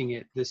is teaching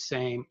it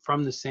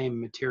from the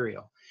same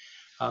material.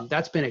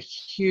 That's been a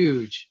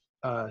huge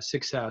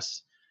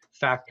success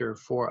factor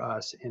for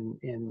us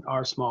in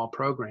our small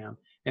program,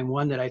 and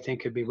one that I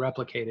think could be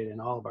replicated in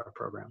all of our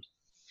programs.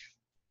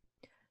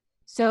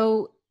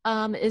 So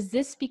is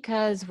this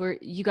because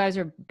you guys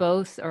are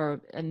both,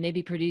 or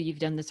maybe Purdue, you've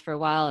done this for a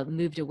while, have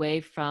moved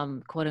away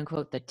from quote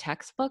unquote the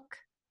textbook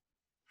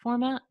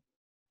format?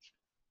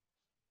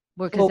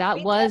 Because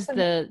that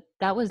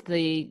was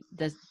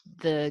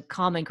the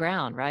common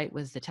ground, right?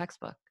 Was the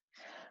textbook.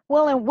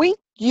 Well, and we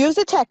use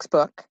a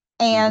textbook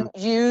and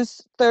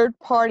use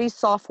third-party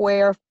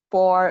software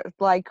for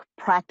like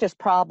practice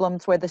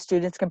problems where the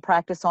students can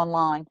practice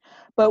online.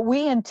 But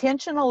we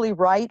intentionally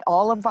write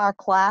all of our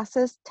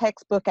classes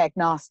textbook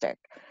agnostic,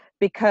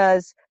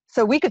 because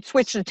so we could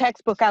switch the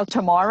textbook out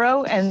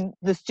tomorrow and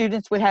the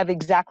students would have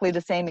exactly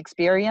the same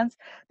experience,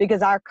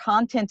 because our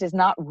content is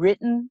not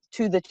written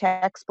to the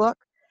textbook.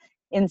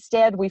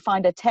 Instead, we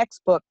find a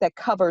textbook that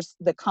covers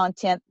the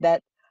content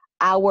that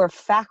our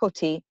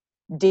faculty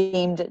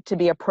deemed to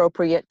be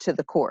appropriate to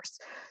the course.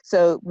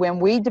 So when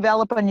we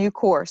develop a new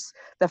course,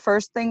 the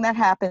first thing that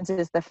happens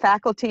is the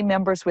faculty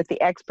members with the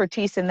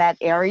expertise in that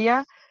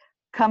area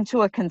come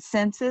to a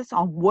consensus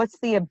on what's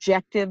the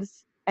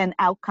objectives and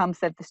outcomes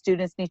that the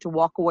students need to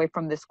walk away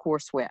from this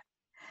course with.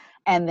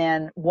 And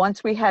then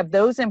once we have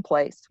those in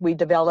place, we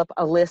develop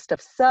a list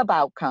of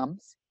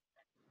sub-outcomes.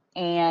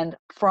 And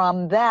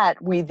from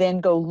that, we then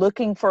go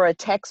looking for a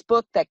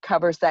textbook that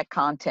covers that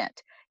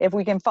content. If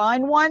we can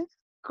find one,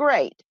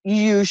 great.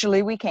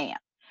 Usually we can.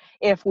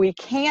 If we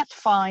can't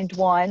find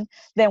one,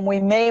 then we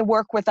may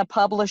work with a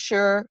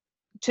publisher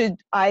to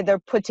either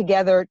put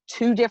together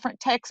 2 different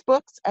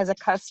textbooks as a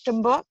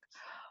custom book,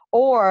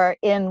 or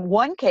in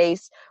one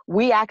case,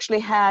 we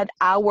actually had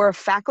our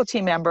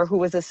faculty member who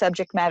was a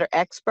subject matter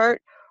expert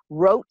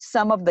wrote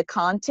some of the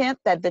content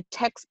that the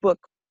textbook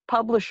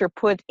publisher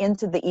put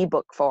into the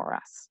ebook for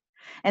us.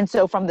 And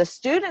so from the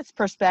student's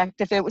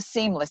perspective, it was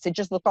seamless. It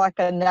just looked like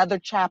another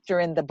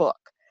chapter in the book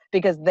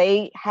because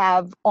they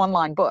have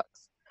online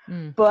books.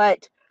 Mm.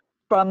 But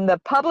from the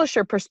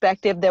publisher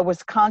perspective, there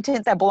was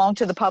content that belonged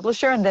to the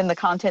publisher and then the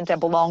content that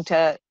belonged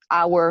to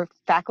our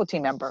faculty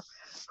member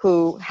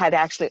who had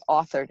actually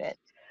authored it.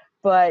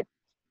 But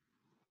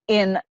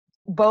in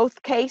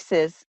both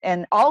cases,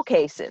 in all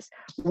cases,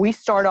 we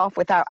start off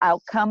with our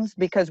outcomes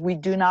because we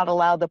do not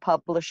allow the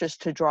publishers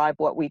to drive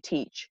what we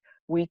teach.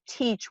 We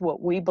teach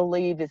what we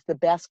believe is the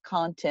best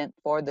content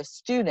for the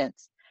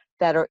students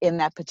that are in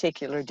that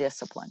particular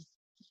discipline.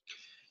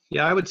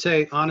 Yeah, I would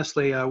say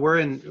honestly, we're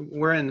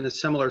in a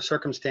similar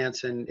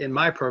circumstance in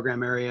my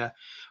program area.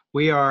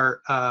 We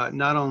are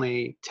not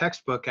only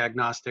textbook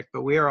agnostic,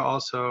 but we are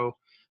also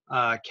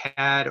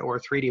CAD or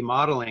 3D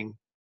modeling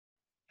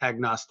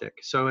agnostic.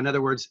 So in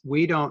other words,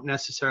 we don't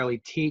necessarily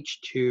teach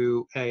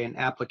to an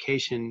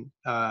application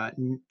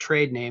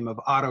trade name of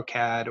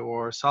AutoCAD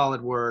or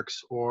SolidWorks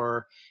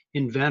or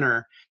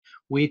Inventor.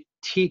 We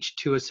teach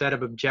to a set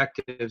of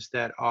objectives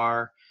that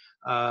are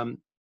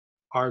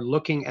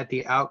looking at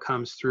the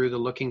outcomes through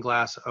the looking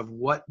glass of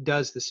what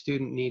does the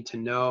student need to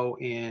know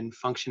in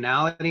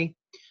functionality,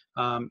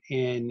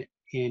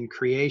 in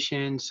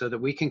creation, so that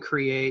we can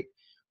create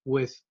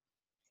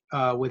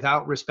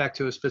without respect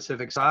to a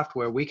specific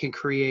software, we can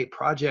create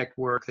project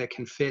work that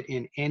can fit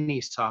in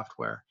any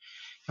software.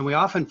 And we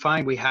often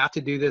find we have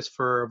to do this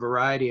for a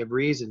variety of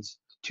reasons.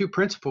 Two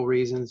principal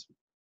reasons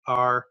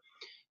are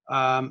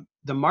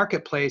the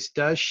marketplace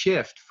does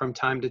shift from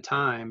time to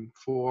time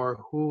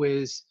for who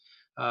is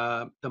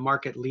the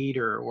market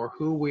leader or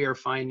who we are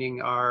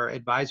finding our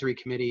advisory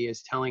committee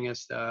is telling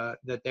us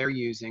that they're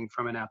using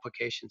from an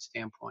application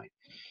standpoint.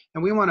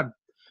 And we want to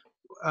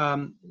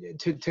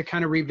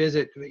kind of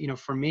revisit,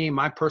 for me,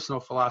 my personal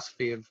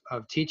philosophy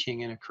of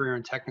teaching in a career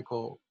and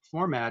technical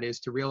format is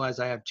to realize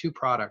I have two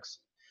products.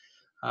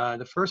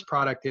 The first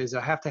product is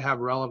I have to have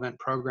relevant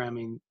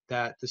programming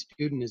that the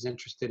student is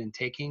interested in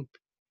taking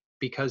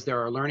because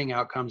there are learning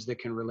outcomes that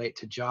can relate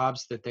to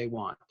jobs that they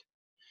want.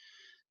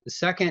 The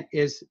second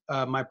is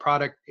my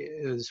product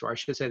is, or I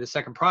should say the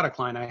second product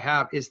line I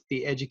have is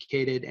the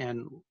educated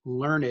and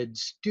learned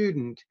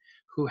student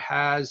who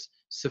has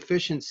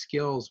sufficient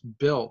skills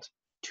built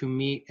to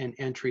meet an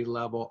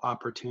entry-level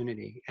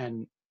opportunity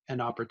and an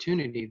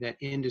opportunity that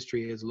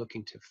industry is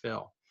looking to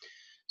fill.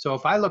 So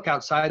if I look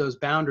outside those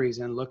boundaries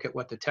and look at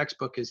what the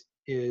textbook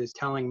is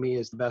telling me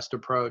is the best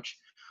approach,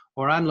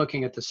 or I'm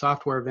looking at the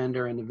software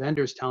vendor and the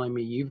vendor's telling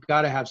me you've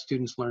got to have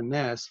students learn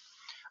this,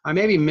 I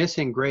may be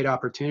missing great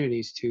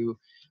opportunities to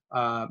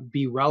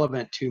be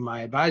relevant to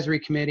my advisory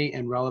committee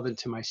and relevant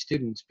to my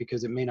students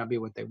because it may not be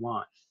what they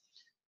want.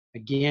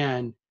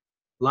 Again,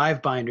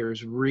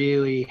 LiveBinders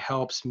really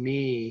helps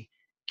me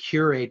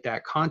curate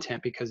that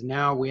content because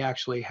now we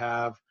actually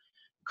have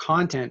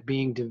content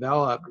being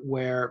developed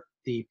where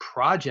the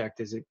project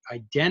is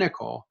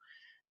identical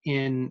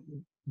in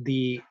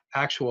the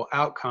actual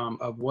outcome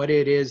of what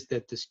it is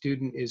that the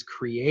student is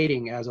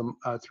creating as a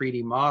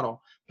 3D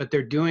model, but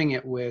they're doing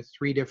it with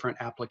 3 different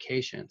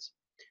applications.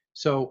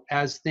 So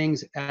as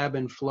things ebb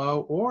and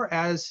flow, or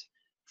as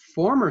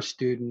former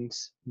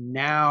students,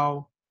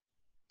 now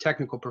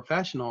technical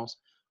professionals,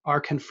 are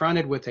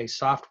confronted with a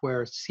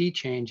software sea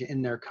change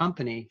in their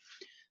company,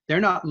 they're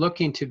not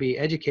looking to be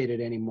educated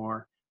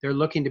anymore. They're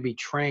looking to be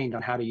trained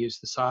on how to use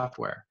the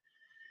software.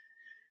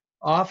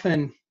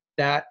 Often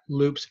that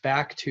loops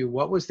back to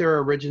what was their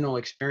original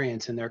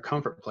experience in their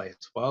comfort place.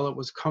 Well, it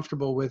was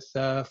comfortable with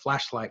the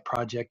flashlight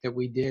project that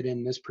we did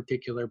in this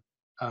particular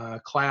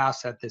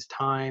class at this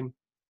time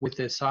with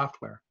this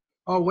software.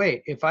 Oh,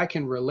 wait, if I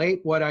can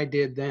relate what I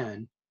did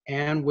then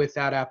and with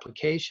that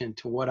application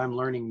to what I'm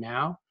learning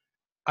now,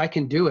 I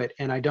can do it,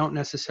 and I don't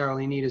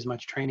necessarily need as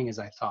much training as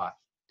I thought.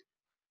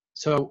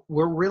 So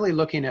we're really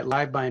looking at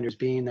LiveBinders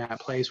being that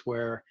place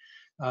where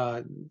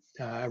I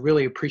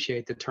really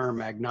appreciate the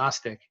term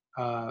agnostic,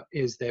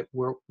 is that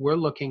we're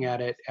looking at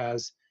it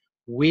as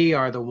we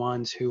are the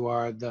ones who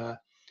are the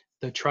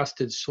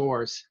trusted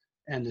source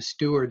and the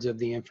stewards of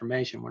the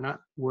information.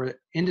 We're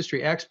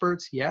industry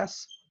experts,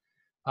 yes,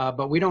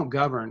 but we don't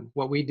govern.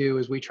 What we do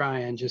is we try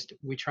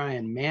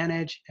and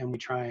manage, and we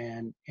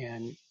try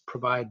and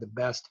provide the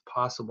best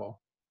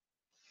possible.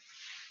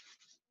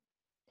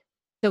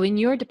 So in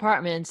your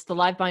departments, the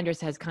LiveBinders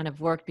has kind of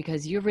worked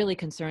because you're really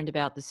concerned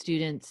about the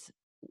students,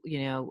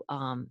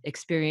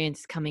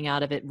 experience coming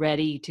out of it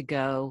ready to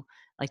go,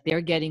 like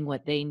they're getting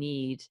what they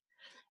need.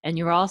 And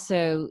you're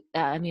also,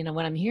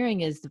 what I'm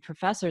hearing is the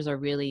professors are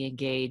really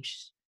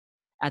engaged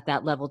at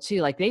that level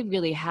too. Like they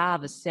really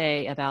have a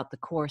say about the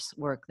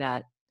coursework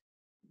that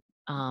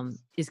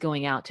is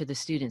going out to the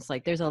students.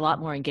 Like there's a lot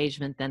more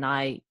engagement than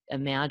I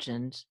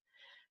imagined.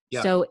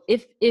 Yeah. So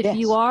if Yes.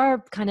 you are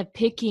kind of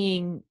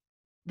picking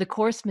the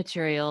course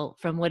material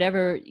from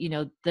whatever,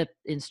 the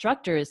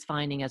instructor is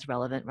finding as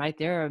relevant, right?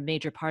 They're a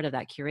major part of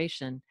that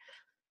curation.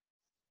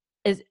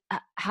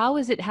 How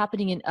is it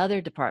happening in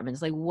other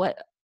departments? Like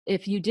what,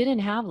 if you didn't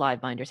have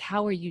LiveBinders,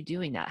 how are you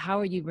doing that? How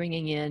are you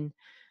bringing in,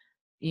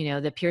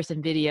 the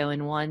Pearson video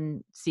in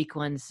one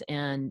sequence,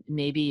 and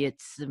maybe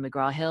it's the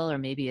McGraw-Hill, or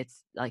maybe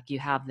it's like you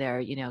have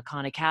their,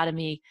 Khan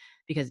Academy,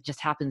 because it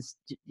just happens,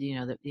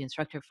 the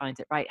instructor finds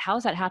it right. How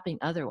is that happening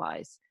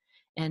otherwise?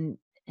 And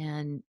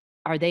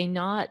are they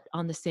not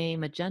on the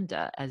same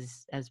agenda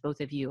as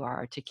both of you are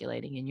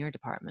articulating in your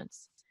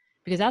departments?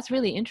 Because that's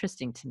really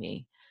interesting to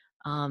me.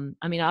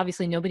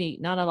 Obviously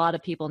not a lot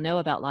of people know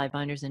about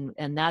LiveBinders,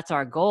 and that's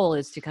our goal,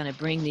 is to kind of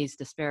bring these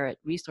disparate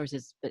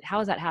resources. But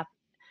how is that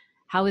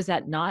how is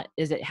that not,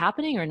 is it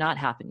happening or not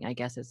happening, I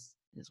guess is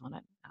what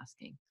I'm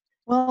asking.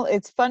 Well,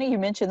 it's funny you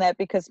mentioned that,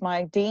 because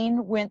my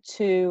dean went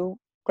to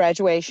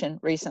graduation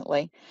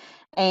recently,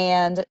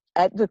 and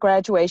at the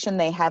graduation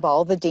they have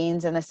all the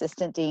deans and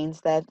assistant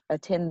deans that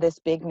attend this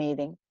big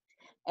meeting.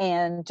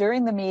 And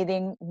during the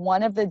meeting,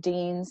 one of the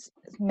deans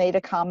made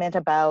a comment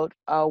about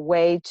a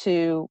way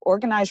to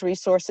organize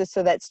resources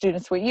so that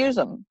students would use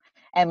them.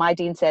 And my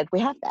dean said,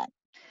 "We have that."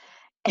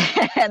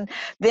 And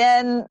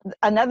then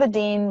another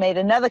dean made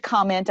another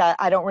comment.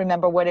 I don't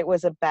remember what it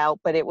was about,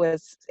 but it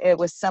was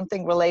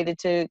something related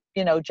to,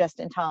 just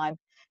in time.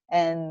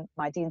 And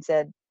my dean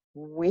said,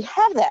 "We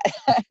have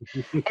that."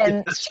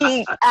 And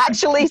she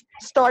actually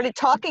started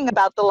talking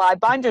about the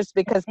LiveBinders,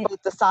 because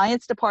both the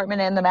science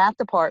department and the math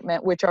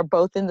department, which are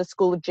both in the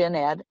School of Gen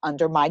Ed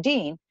under my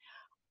dean,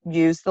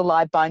 use the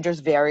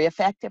LiveBinders very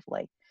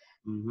effectively.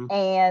 Mm-hmm.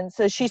 And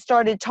so she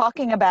started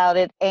talking about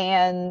it,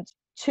 and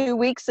 2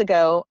 weeks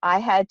ago, I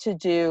had to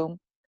do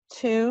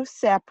 2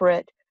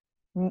 separate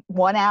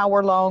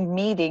 1-hour-long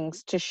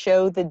meetings to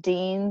show the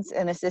deans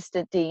and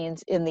assistant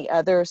deans in the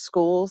other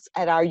schools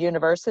at our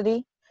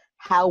university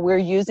how we're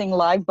using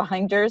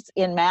LiveBinders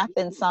in math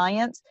and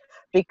science,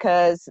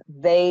 because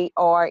they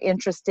are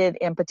interested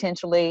in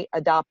potentially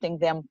adopting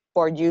them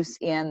for use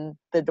in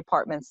the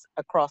departments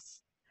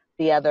across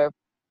the other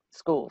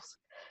schools.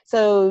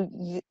 So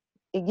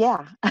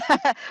yeah,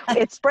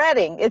 it's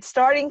spreading. It's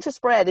starting to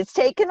spread. It's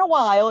taken a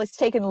while. It's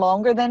taken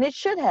longer than it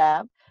should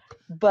have,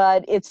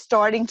 but it's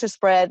starting to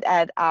spread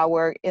at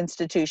our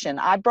institution.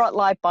 I brought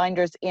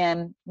LiveBinders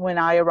in when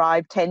I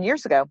arrived 10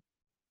 years ago,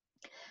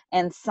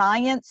 and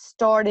science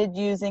started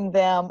using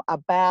them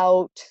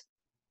about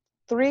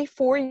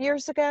 3-4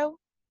 years ago,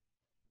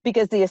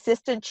 because the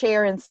assistant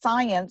chair in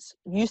science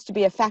used to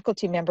be a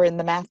faculty member in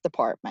the math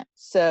department.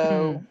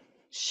 So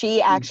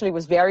she actually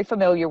was very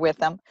familiar with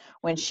them.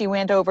 When she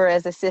went over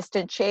as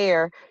assistant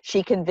chair,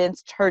 she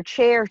convinced her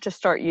chair to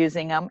start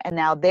using them, and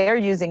now they're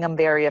using them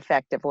very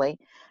effectively.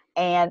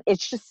 And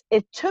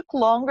it took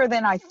longer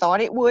than I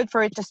thought it would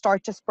for it to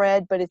start to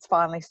spread, but it's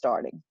finally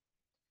starting.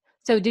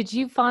 So did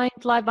you find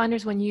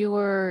LiveBinders when you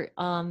were,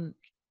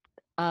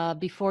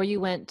 before you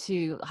went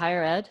to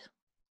higher ed?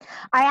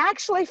 I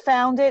actually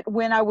found it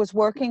when I was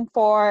working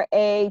for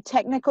a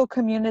technical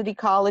community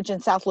college in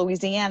South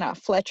Louisiana,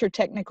 Fletcher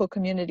Technical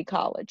Community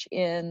College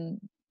in.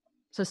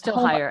 So still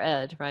higher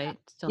ed, right?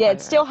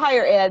 It's still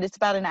higher ed. It's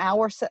about an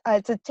hour.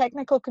 It's a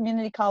technical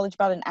community college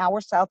about an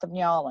hour south of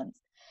New Orleans.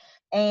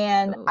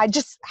 And I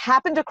just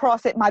happened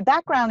across it. My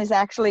background is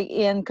actually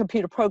in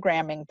computer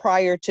programming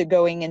prior to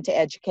going into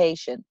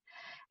education.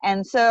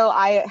 And so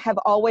I have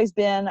always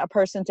been a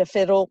person to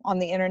fiddle on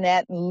the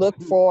internet and look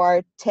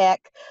for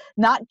tech,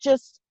 not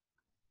just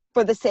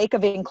for the sake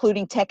of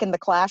including tech in the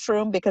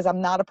classroom, because I'm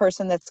not a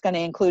person that's going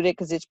to include it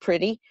because it's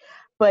pretty,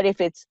 but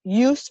if it's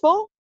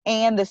useful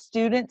and the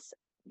students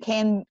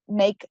can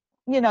make,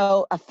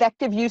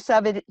 effective use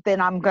of it,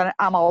 then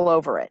I'm all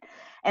over it.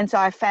 And so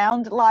I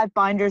found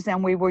LiveBinders,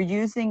 and we were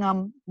using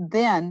them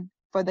then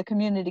for the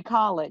community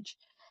college.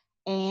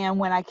 And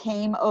when I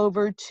came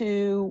over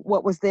to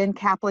what was then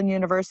Kaplan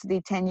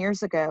University 10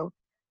 years ago,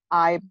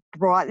 I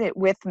brought it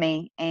with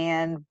me,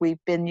 and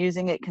we've been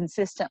using it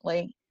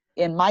consistently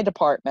in my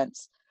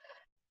departments.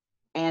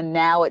 And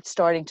now it's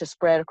starting to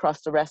spread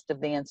across the rest of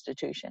the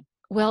institution.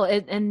 Well,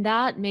 and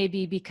that may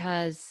be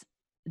because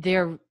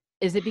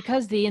is it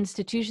because the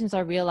institutions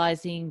are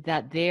realizing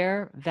that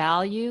their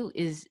value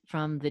is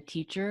from the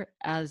teacher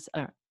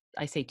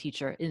I say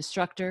teacher,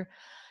 instructor,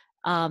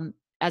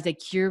 as a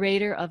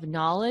curator of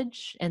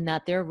knowledge, and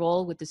that their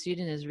role with the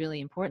student is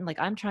really important?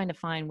 Like, I'm trying to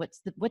find what's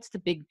the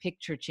big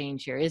picture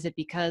change here. Is it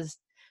because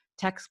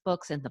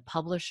textbooks and the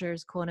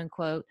publishers, quote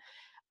unquote,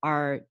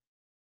 are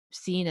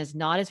seen as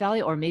not as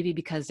valuable, or maybe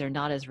because they're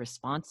not as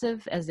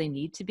responsive as they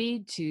need to be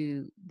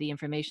to the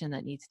information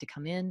that needs to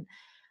come in?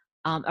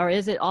 Or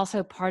is it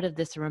also part of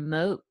this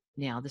remote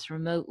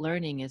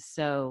learning is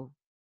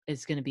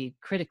going to be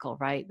critical,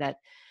 right? That,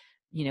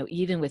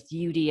 even with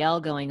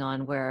UDL going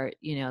on, where,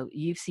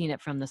 you've seen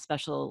it from the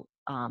special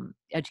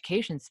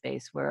education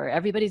space, where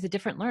everybody's a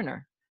different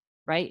learner,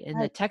 right?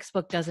 And the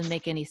textbook doesn't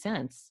make any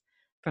sense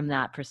from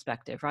that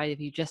perspective, right? If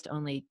you just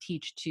only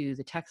teach to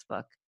the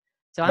textbook.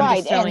 So I'm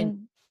just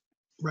throwing.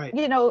 Right.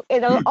 It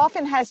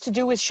often has to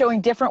do with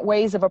showing different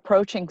ways of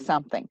approaching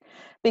something,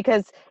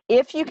 because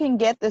if you can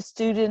get the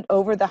student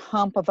over the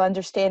hump of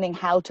understanding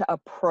how to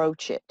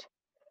approach it,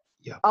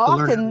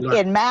 often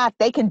in math,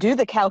 they can do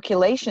the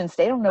calculations.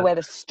 They don't know where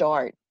to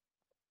start.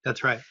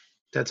 That's right.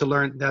 That's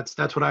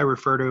what I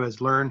refer to as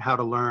learn how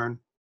to learn.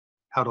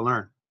 how to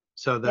learn.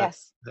 So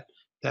Yes.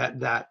 that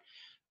that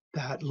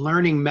that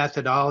learning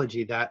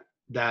methodology,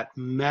 that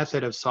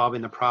method of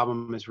solving the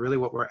problem is really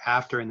what we're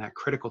after in that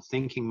critical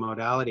thinking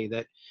modality.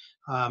 That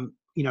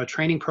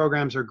training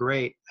programs are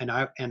great,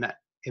 and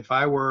if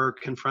I were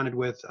confronted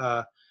with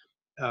a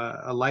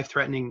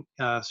life-threatening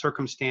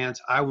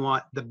circumstance, I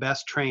want the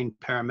best trained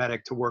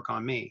paramedic to work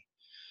on me.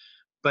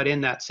 But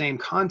in that same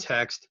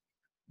context,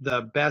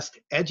 the best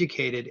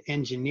educated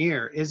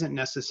engineer isn't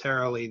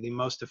necessarily the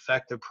most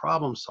effective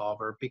problem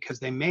solver, because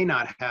they may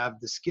not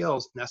have the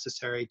skills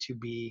necessary to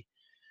be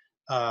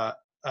uh,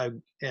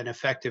 an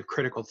effective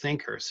critical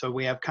thinker. So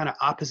we have kind of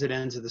opposite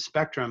ends of the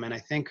spectrum. And I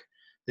think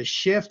the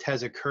shift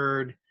has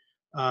occurred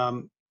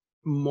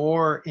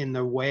more in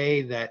the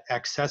way that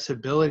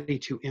accessibility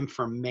to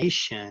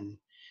information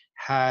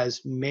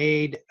has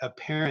made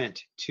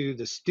apparent to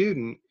the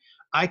student.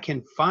 I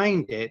can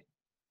find it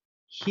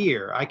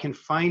here. I can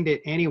find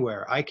it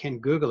anywhere. I can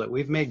Google it.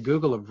 We've made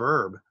Google a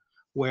verb,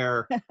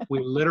 where we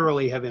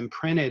literally have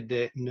imprinted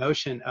the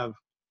notion of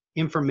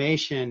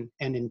information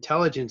and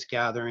intelligence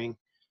gathering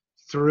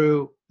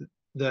through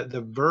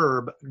the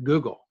verb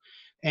Google.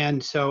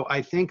 And so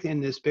I think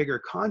in this bigger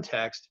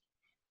context,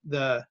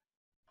 the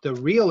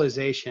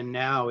realization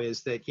now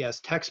is that, yes,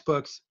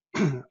 textbooks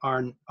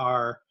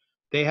are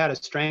they had a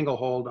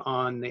stranglehold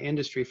on the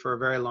industry for a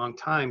very long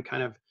time,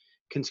 kind of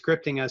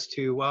conscripting us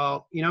to,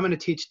 well, I'm going to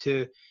teach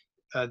to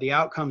the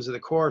outcomes of the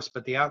course,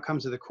 but the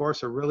outcomes of the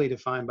course are really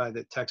defined by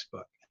the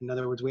textbook. In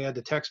other words, we had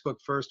the textbook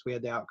first, we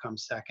had the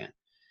outcomes second.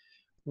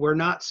 We're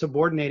not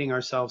subordinating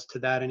ourselves to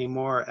that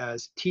anymore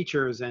as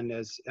teachers and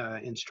as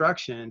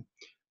instruction.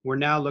 We're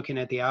now looking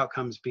at the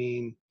outcomes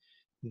being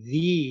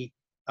the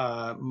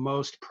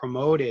most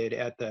promoted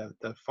at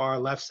the far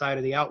left side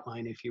of the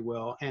outline, if you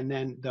will. And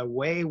then the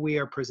way we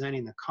are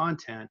presenting the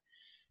content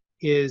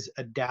is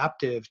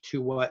adaptive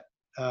to what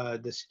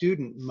the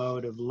student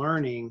mode of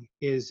learning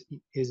is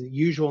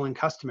usual and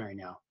customary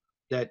now,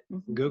 that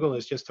Google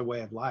is just a way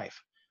of life.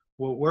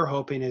 What we're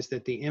hoping is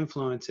that the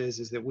influence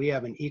is that we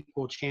have an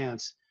equal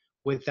chance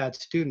with that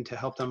student to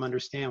help them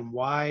understand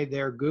why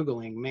their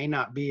Googling may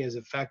not be as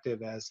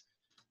effective as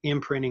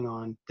imprinting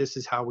on this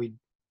is how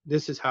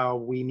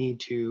we need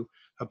to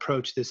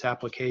approach this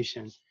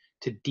application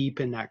to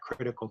deepen that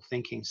critical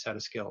thinking set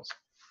of skills.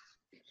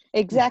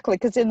 Exactly,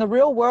 because in the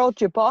real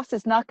world, your boss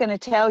is not going to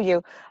tell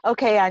you,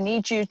 okay, I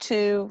need you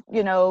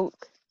to,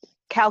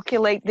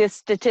 calculate this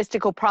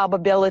statistical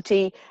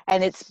probability,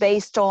 and it's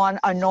based on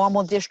a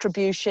normal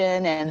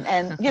distribution,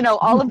 and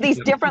all of these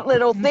different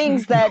little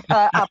things that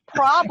a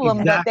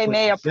problem that they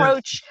may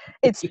approach,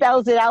 it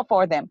spells it out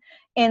for them.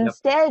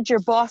 Instead,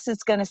 your boss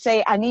is going to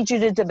say, I need you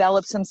to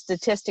develop some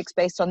statistics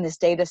based on this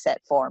data set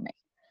for me.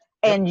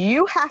 And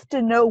you have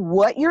to know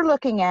what you're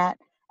looking at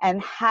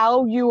and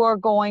how you are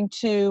going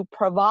to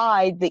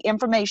provide the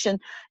information,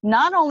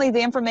 not only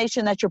the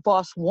information that your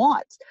boss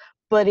wants,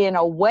 but in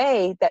a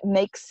way that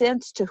makes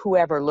sense to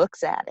whoever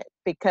looks at it.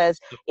 Because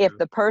if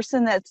the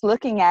person that's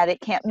looking at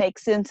it can't make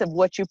sense of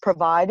what you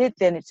provided,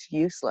 then it's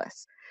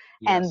useless.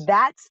 Yes. And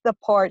that's the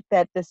part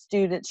that the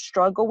students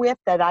struggle with,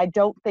 that I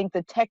don't think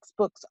the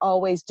textbooks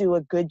always do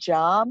a good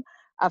job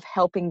of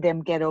helping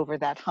them get over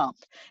that hump.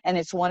 And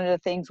it's one of the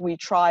things we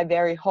try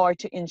very hard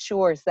to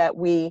ensure, is that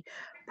we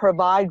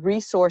provide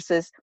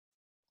resources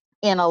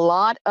in a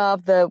lot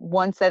of the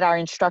ones that our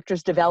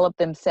instructors develop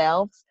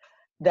themselves,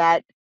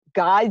 that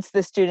guides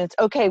the students.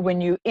 Okay,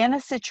 when you're in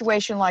a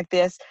situation like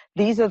this,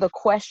 these are the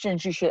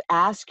questions you should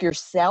ask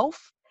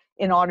yourself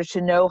in order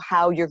to know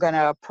how you're going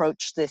to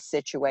approach this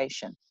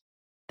situation.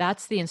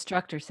 That's the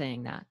instructor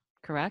saying that,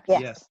 correct?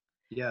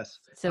 Yes.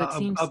 So it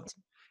seems...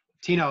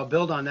 Tina, I'll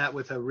build on that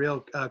with a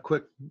real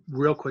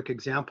quick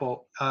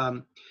example.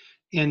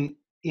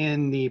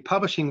 In the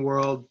publishing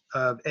world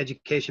of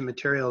education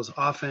materials,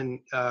 often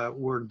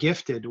we're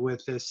gifted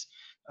with this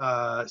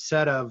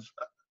set of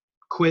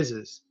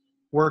quizzes,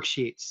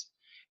 worksheets,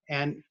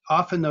 and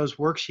often those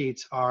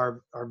worksheets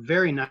are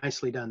very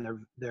nicely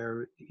done.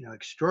 They're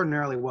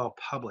extraordinarily well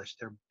published.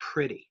 They're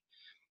pretty,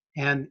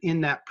 and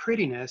in that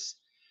prettiness,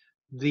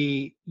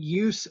 the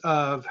use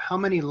of how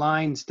many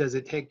lines does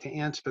it take to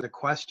answer the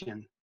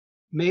question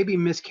may be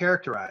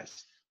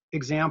mischaracterized.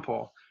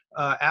 Example,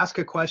 ask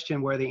a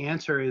question where the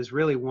answer is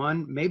really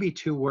one, maybe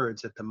 2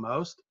 words at the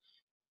most.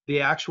 The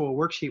actual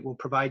worksheet will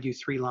provide you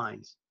 3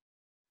 lines.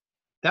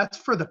 That's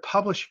for the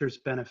publisher's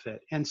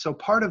benefit. And so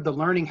part of the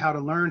learning how to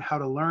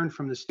learn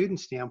from the student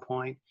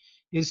standpoint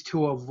is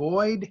to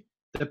avoid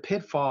the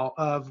pitfall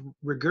of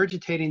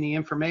regurgitating the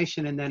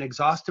information and then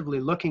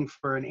exhaustively looking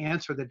for an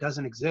answer that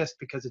doesn't exist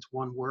because it's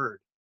 1 word,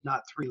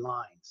 not 3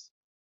 lines,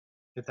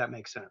 if that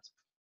makes sense.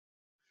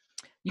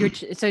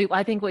 So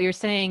I think what you're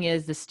saying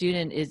is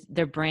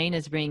their brain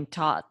is being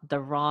taught the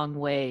wrong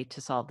way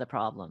to solve the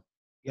problem.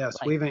 Yes,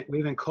 we've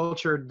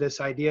encultured this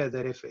idea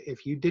that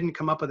if you didn't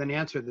come up with an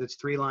answer that's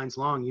 3 lines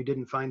long, you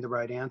didn't find the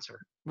right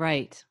answer.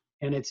 Right.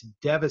 And it's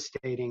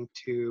devastating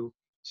to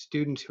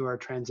students who are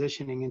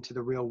transitioning into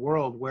the real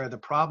world, where the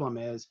problem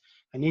is,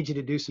 I need you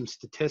to do some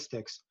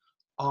statistics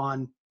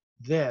on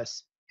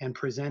this, and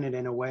present it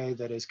in a way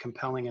that is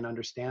compelling and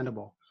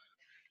understandable.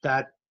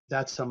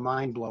 That's a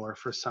mind blower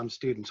for some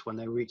students when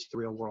they reach the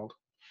real world.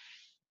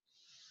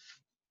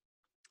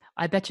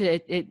 I bet you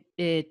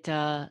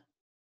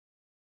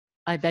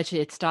I bet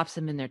you it stops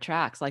them in their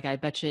tracks. Like, I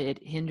bet you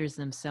it hinders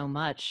them so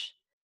much,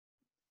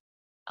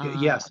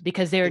 Yes.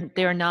 because they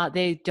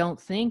don't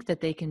think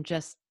that they can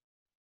just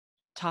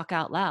talk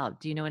out loud.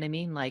 Do you know what I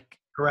mean? Like,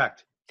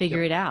 Correct.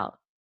 figure Yep. it out.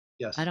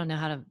 Yes. I don't know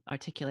how to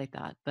articulate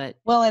that, but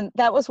Well, and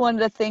that was one of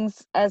the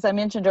things, as I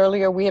mentioned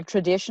earlier, we have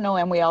traditional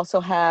and we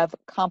also have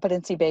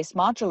competency-based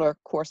modular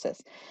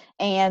courses.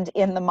 And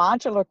in the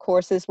modular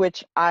courses,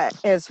 which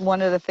is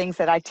one of the things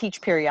that I teach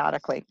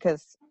periodically,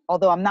 because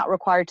although I'm not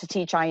required to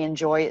teach, I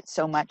enjoy it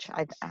so much.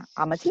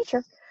 I'm a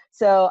teacher.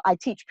 So I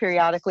teach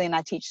periodically and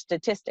I teach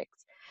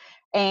statistics.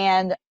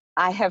 And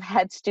I have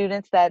had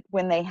students that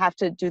when they have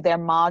to do their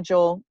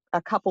module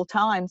a couple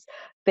times,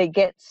 they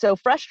get so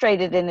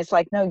frustrated, and it's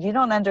like, no, you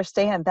don't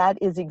understand. That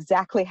is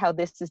exactly how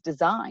this is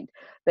designed.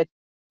 That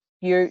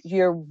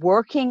you're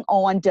working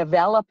on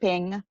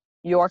developing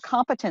your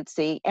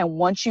competency, and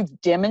once you've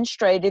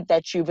demonstrated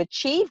that you've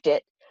achieved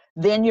it,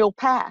 then you'll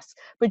pass.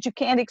 But you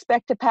can't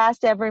expect to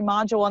pass every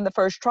module on the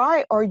first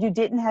try, or you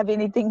didn't have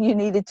anything you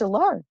needed to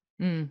learn.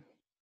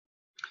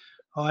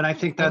 Oh, and I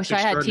think I that's wish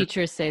I had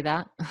teachers say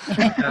that.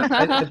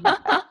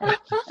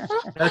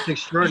 That's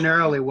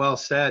extraordinarily well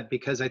said,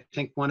 because I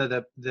think one of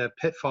the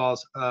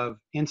pitfalls of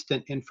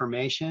instant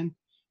information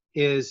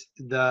is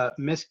the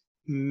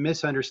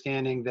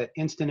misunderstanding that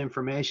instant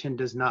information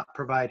does not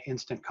provide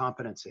instant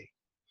competency.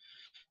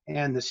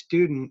 And the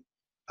student,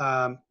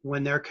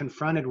 when they're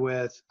confronted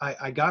with,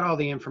 I got all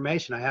the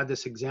information. I had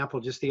this example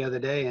just the other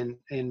day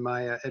in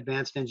my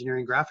advanced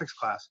engineering graphics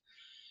class.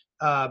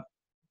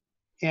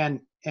 And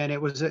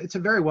it's a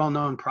very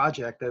well-known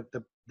project.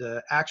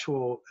 The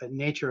actual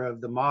nature of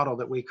the model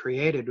that we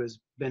created was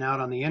been out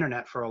on the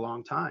internet for a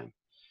long time.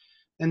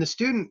 And the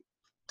student,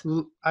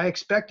 I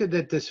expected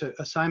that this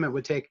assignment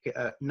would take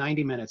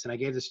 90 minutes, and I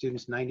gave the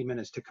students 90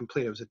 minutes to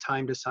complete. It was a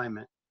timed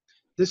assignment.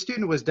 This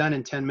student was done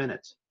in 10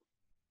 minutes.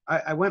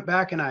 I went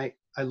back and I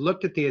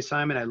looked at the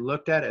assignment. I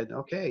looked at it.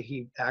 Okay,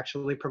 he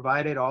actually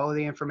provided all of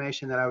the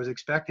information that I was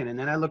expecting. And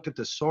then I looked at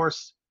the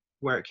source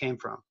where it came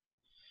from.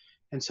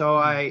 And so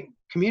I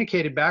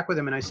communicated back with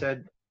him and I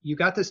said, you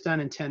got this done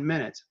in 10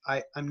 minutes.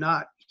 I'm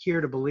not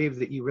here to believe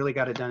that you really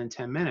got it done in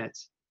 10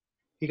 minutes.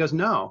 He goes,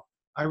 no,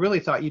 I really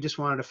thought you just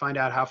wanted to find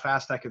out how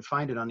fast I could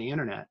find it on the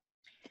internet.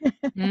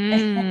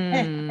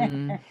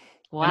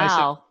 Wow. And I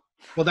said,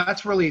 well,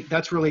 that's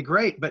really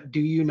great, but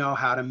do you know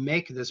how to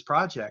make this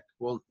project?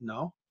 Well,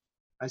 no.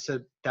 I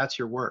said, that's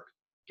your work.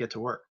 Get to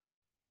work.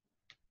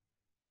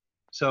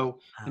 So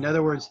in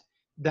other words,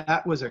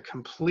 that was a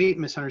complete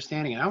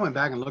misunderstanding. And I went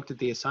back and looked at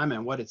the assignment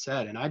and what it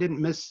said, and I didn't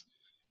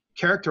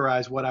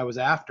mischaracterize what I was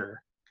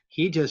after.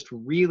 He just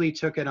really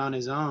took it on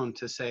his own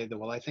to say that,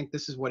 well, I think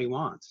this is what he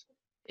wants.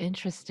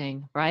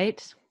 Interesting,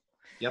 right?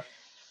 Yep.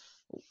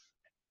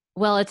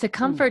 Well, it's a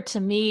comfort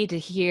to me to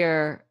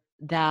hear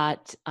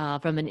that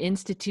from an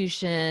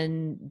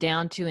institution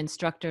down to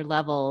instructor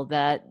level,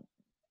 that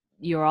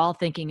you're all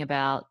thinking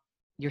about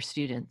your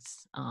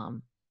students.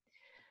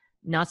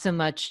 Not so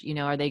much,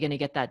 are they going to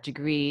get that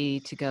degree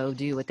to go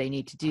do what they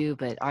need to do,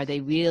 but are they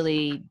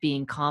really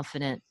being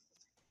confident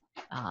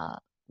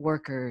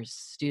workers,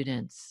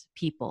 students,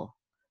 people?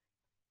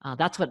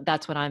 That's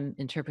what I'm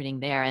interpreting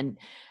there. And,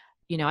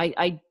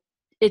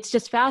 it's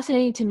just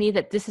fascinating to me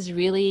that this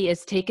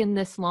has taken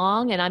this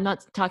long. And I'm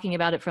not talking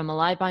about it from a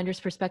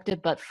LiveBinders perspective,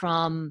 but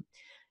from,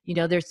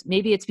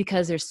 maybe it's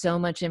because there's so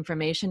much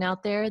information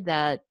out there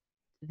that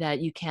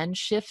you can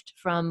shift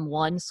from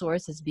one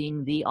source as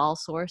being the all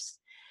source.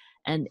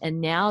 And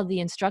now the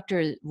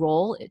instructor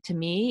role, to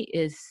me,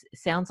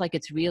 sounds like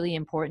it's really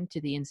important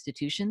to the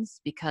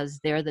institutions, because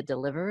they're the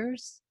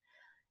deliverers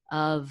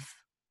of,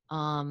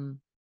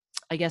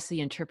 I guess,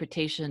 the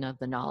interpretation of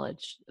the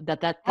knowledge.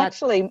 That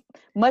Actually,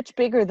 much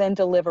bigger than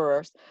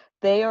deliverers.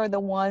 They are the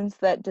ones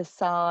that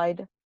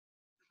decide,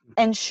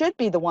 and should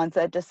be the ones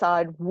that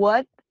decide,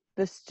 what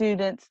the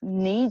students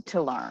need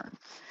to learn,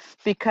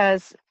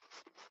 because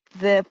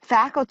the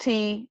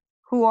faculty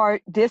who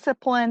are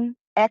discipline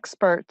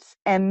experts,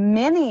 and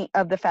many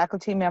of the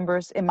faculty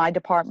members in my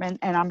department,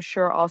 and I'm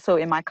sure also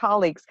in my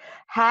colleagues,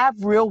 have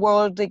real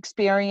world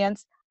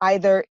experience,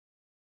 either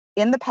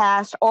in the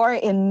past or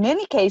in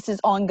many cases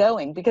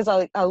ongoing, because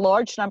a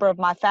large number of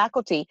my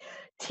faculty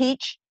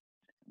teach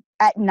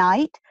at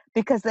night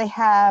because they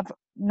have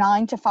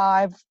 9 to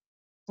 5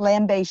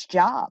 land-based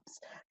jobs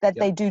that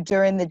they do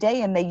during the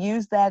day, and they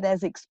use that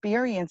as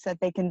experience that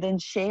they can then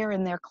share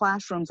in their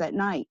classrooms at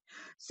night.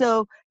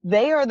 So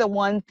they are the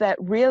ones that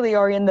really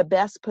are in the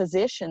best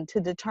position to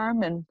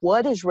determine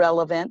what is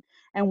relevant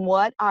and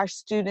what our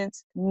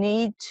students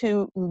need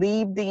to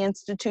leave the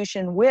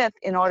institution with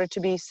in order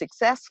to be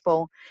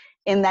successful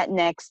in that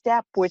next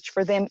step, which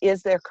for them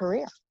is their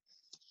career.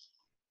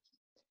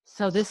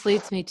 So this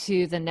leads me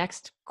to the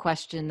next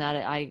question that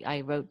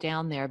I wrote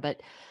down there,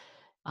 but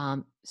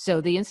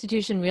So the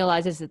institution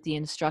realizes that the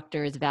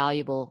instructor is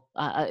valuable,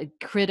 a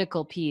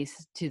critical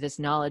piece to this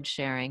knowledge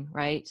sharing,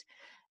 right?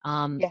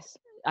 Um, Yes.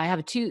 I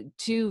have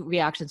two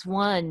reactions.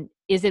 One,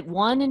 is it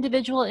one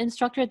individual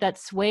instructor that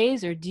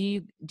sways, or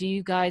do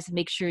you guys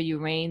make sure you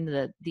rein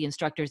the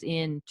instructors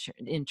in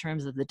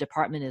terms of the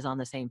department is on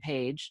the same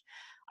page?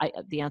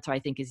 The answer I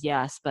think is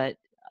yes, but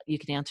you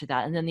can answer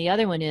that. And then the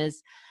other one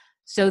is,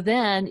 so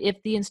then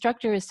if the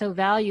instructor is so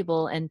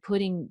valuable and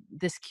putting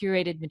this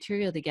curated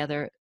material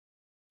together,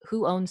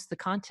 who owns the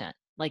content?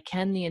 Like,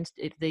 can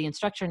if the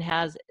instructor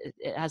has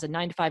a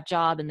 9 to 5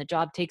 job and the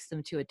job takes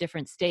them to a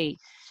different state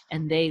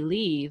and they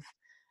leave,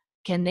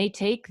 can they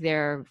take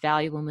their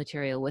valuable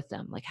material with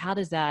them? Like, how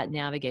does that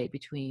navigate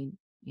between,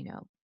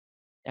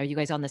 are you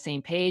guys on the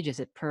same page? Is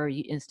it per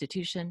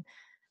institution?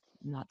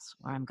 And that's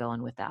where I'm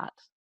going with that.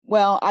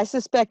 Well, I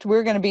suspect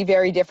we're going to be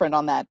very different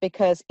on that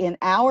because in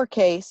our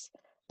case,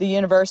 the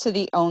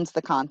university owns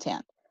the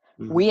content.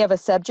 We have a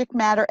subject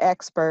matter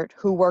expert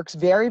who works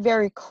very,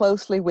 very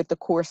closely with the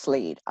course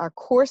lead. Our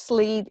course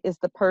lead is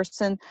the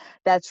person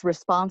that's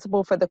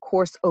responsible for the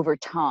course over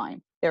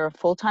time. They're a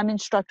full-time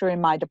instructor in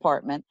my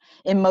department,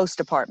 in most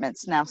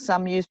departments. Now,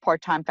 some use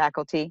part-time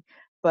faculty,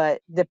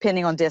 but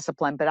depending on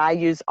discipline, but I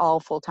use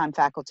all full-time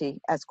faculty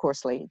as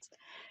course leads.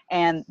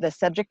 And the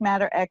subject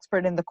matter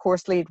expert and the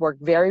course lead work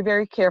very,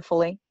 very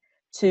carefully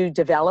to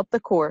develop the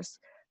course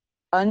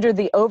under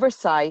the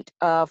oversight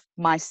of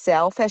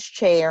myself as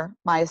chair,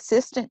 my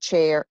assistant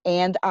chair,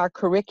 and our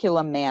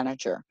curriculum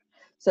manager.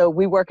 So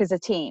we work as a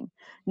team.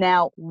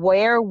 Now,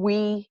 where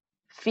we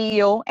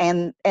feel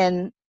and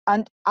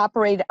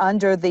operate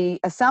under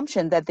the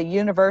assumption that the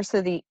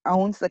university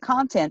owns the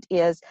content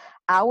is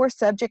our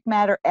subject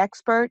matter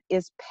expert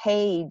is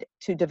paid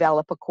to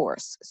develop a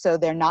course. So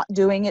they're not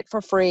doing it for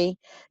free.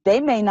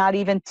 They may not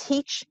even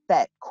teach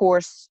that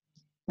course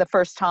the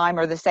first time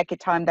or the second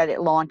time that it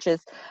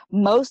launches.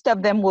 Most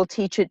of them will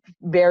teach it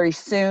very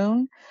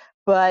soon,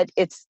 but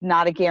it's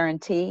not a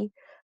guarantee.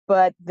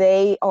 But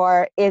they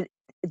are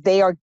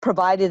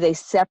provided a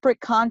separate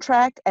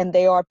contract and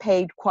they are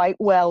paid quite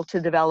well to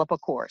develop a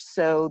course.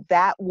 So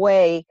that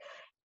way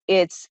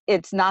it's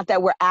not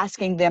that we're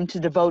asking them to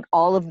devote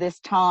all of this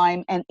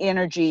time and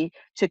energy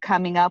to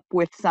coming up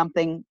with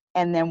something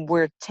and then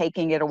we're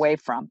taking it away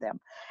from them.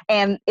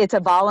 And it's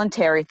a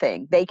voluntary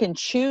thing. They can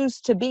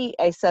choose to be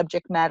a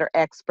subject matter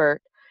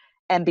expert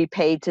and be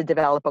paid to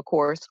develop a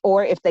course,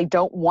 or if they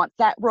don't want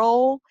that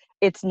role,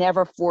 it's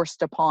never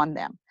forced upon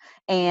them.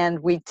 And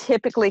we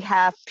typically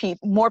have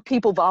more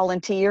people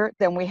volunteer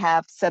than we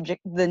have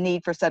the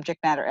need for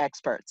subject matter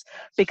experts,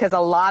 because a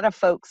lot of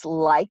folks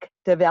like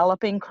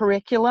developing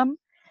curriculum,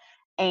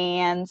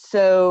 and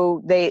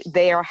so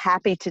they are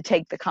happy to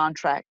take the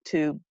contract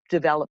to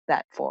develop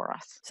that for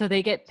us. So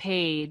they get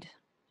paid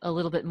a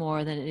little bit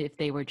more than if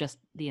they were just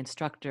the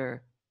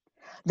instructor.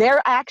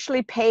 They're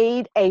actually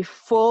paid a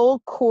full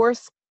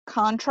course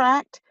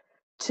contract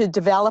to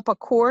develop a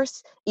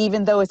course,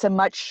 even though it's a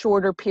much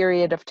shorter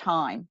period of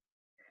time.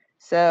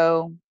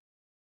 So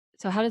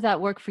how does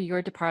that work for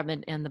your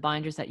department and the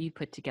binders that you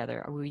put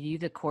together? Were you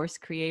the course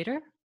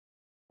creator?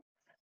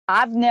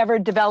 I've never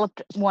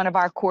developed one of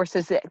our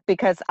courses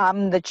because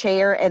I'm the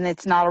chair and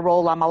it's not a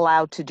role I'm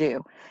allowed to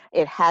do.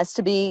 It has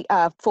to be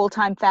a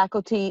full-time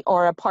faculty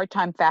or a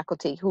part-time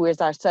faculty who is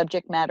our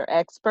subject matter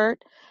expert.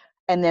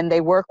 And then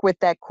they work with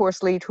that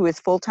course lead who is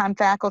full-time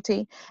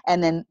faculty.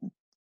 And then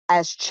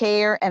as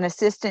chair and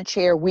assistant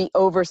chair, we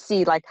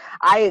oversee, like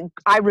I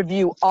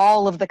review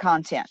all of the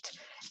content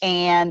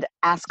and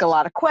ask a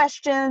lot of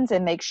questions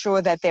and make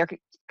sure that they're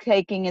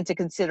taking into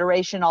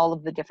consideration all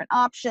of the different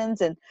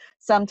options. And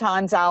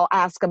sometimes I'll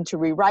ask them to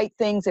rewrite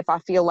things if I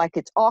feel like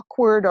it's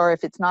awkward or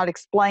if it's not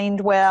explained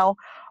well,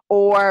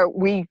 or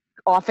we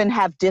often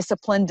have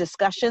disciplined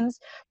discussions,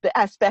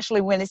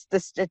 especially when it's the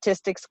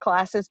statistics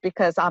classes,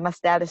 because I'm a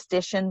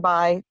statistician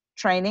by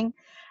training.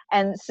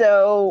 And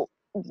so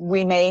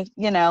we may,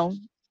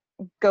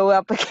 go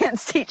up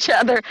against each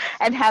other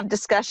and have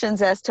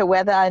discussions as to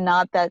whether or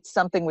not that's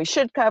something we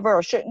should cover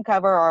or shouldn't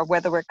cover, or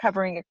whether we're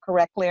covering it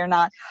correctly or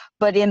not.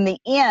 But in the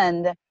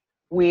end,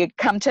 we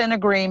come to an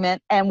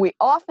agreement, and we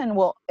often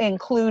will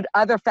include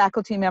other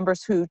faculty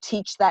members who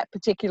teach that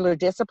particular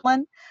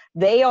discipline.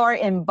 They are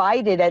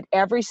invited at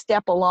every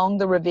step along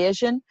the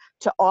revision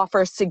to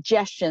offer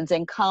suggestions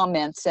and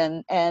comments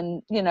and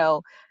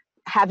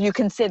have you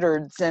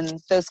considered and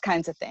those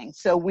kinds of things.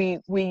 So we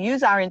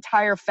use our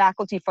entire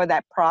faculty for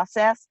that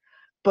process,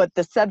 but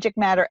the subject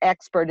matter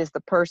expert is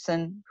the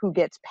person who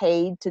gets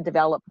paid to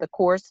develop the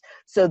course.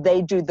 So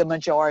they do the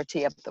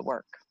majority of the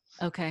work.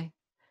 Okay.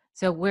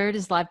 So where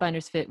does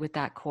LiveBinders fit with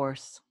that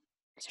course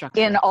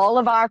structure? In all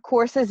of our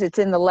courses, it's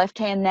in the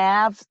left-hand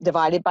nav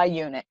divided by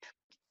unit.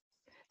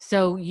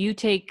 So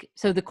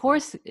the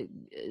course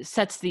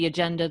sets the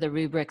agenda, the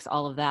rubrics,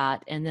 all of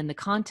that, and then the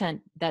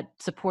content that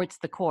supports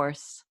the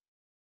course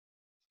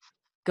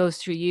goes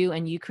through you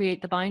and you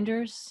create the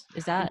binders?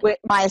 Is that?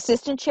 My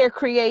assistant chair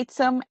creates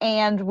them,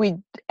 and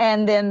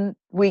then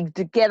we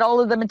get all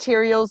of the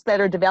materials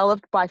that are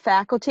developed by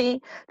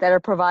faculty that are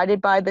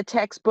provided by the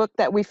textbook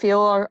that we feel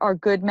are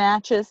good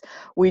matches.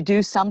 We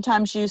do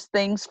sometimes use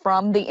things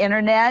from the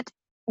internet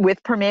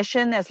with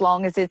permission, as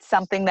long as it's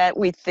something that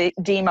we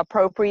deem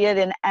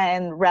appropriate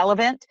and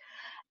relevant.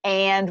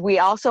 And we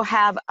also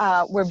have,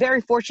 we're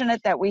very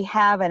fortunate that we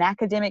have an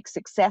academic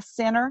success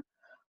center,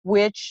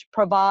 which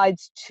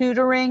provides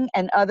tutoring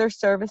and other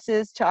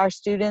services to our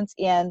students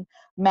in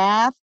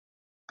math,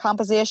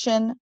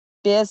 composition,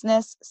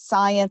 business,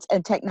 science,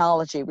 and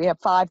technology. We have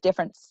 5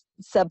 different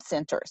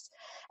sub-centers.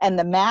 And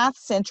the math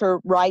center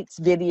writes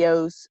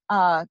videos,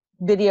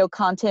 video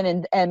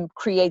content, and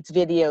creates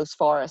videos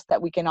for us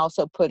that we can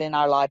also put in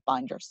our live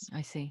binders.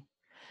 I see.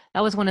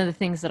 That was one of the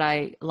things that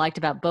I liked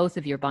about both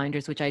of your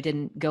binders, which I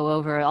didn't go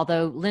over,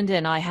 although Linda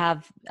and I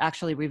have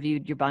actually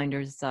reviewed your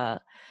binders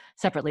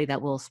separately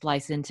that we'll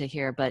splice into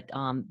here. But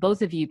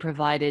both of you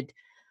provided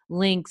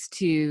links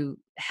to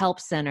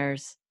help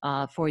centers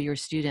for your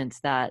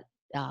students that,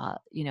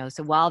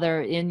 so while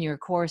they're in your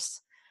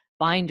course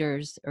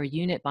binders or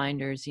unit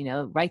binders,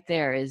 right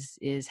there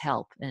is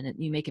help. And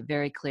you make it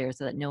very clear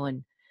so that no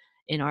one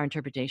in our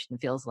interpretation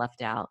feels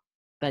left out.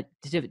 But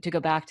to go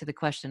back to the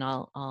question,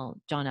 I'll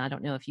John, I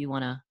don't know if you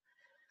want to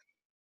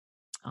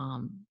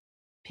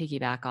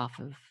piggyback off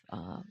of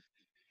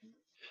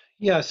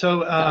So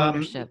the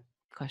ownership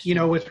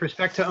question. With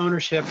respect to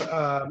ownership,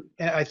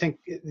 I think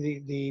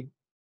the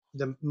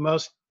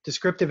most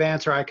descriptive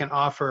answer I can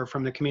offer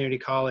from the community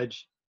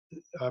college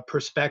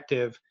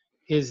perspective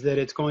is that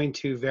it's going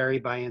to vary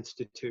by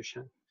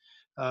institution,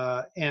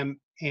 and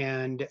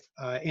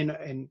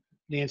in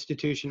the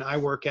institution I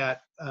work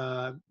at,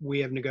 we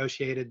have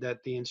negotiated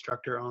that the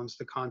instructor owns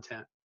the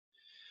content.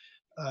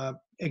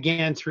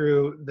 Again,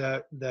 through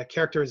the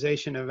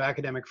characterization of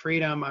academic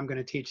freedom, I'm going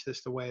to teach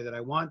this the way that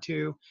I want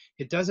to.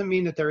 It doesn't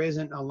mean that there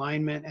isn't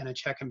alignment and a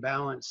check and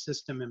balance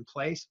system in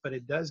place, but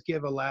it does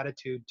give a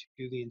latitude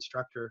to the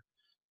instructor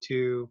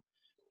to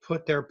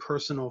put their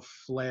personal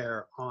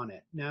flair on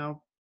it.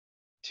 Now,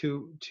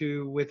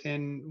 to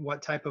within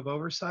what type of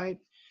oversight?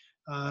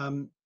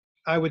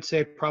 I would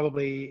say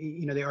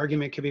probably, the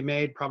argument could be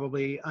made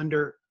probably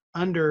under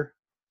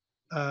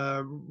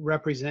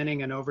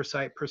representing an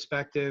oversight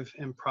perspective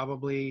and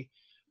probably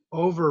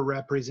over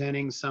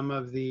representing some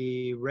of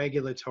the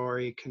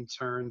regulatory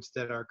concerns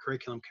that our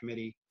curriculum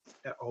committee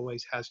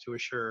always has to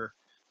assure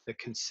the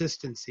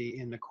consistency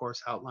in the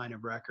course outline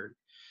of record.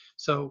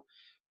 So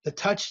the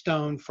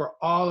touchstone for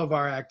all of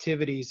our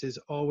activities is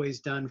always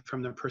done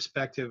from the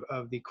perspective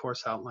of the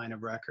course outline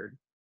of record.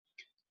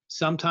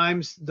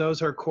 Sometimes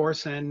those are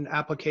course and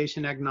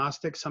application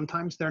agnostic.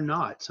 Sometimes they're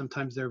not.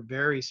 Sometimes they're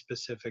very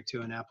specific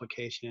to an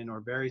application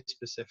or very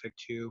specific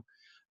to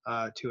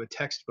a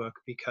textbook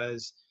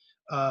because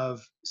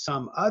of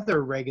some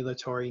other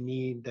regulatory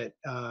need that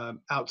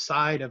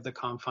outside of the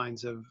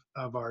confines of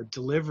our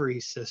delivery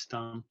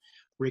system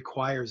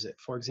requires it.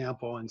 For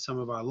example, in some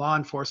of our law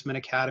enforcement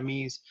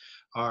academies,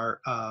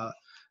 our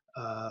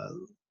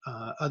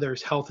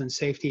others health and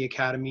safety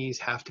academies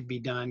have to be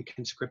done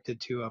conscripted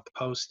to a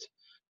post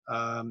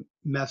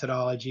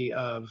methodology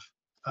of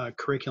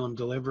curriculum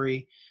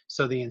delivery.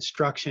 So the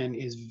instruction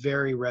is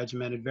very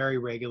regimented, very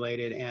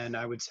regulated, and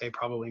I would say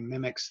probably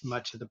mimics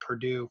much of the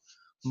Purdue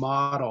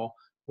model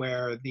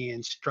where the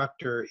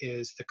instructor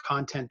is the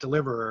content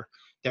deliverer.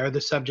 They're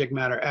the subject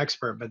matter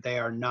expert, but they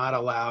are not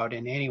allowed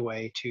in any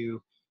way to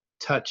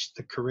touch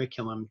the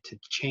curriculum to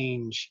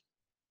change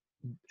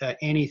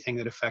anything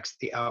that affects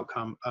the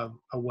outcome of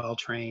a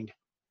well-trained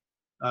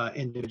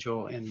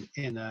individual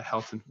in the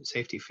health and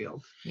safety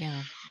field.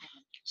 Yeah.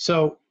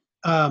 So,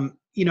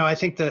 I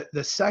think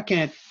the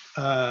second,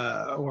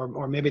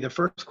 or maybe the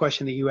first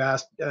question that you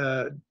asked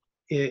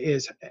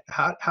is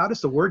how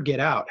does the word get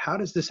out? How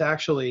does this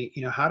actually,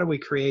 how do we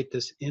create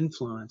this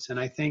influence? And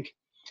I think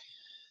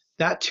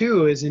that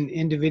too is an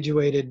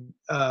individuated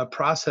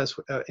process,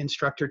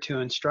 instructor to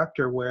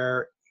instructor,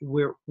 where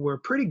we're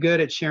pretty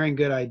good at sharing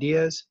good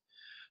ideas,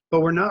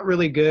 but we're not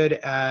really good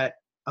at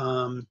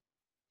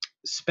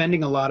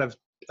spending a lot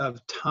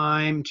of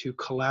time to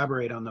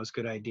collaborate on those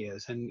good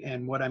ideas.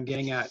 And what I'm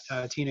getting at,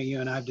 Tina,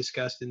 you and I have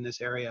discussed in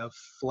this area of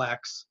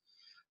flex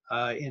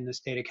in the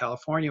state of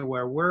California,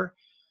 where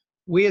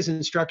we as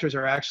instructors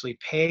are actually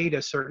paid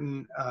a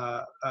certain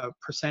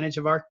percentage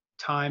of our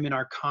time in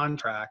our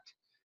contract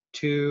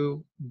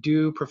to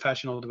do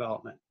professional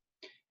development.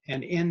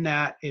 And in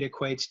that, it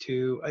equates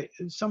to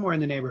somewhere in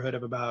the neighborhood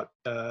of about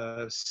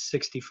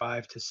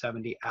 65 to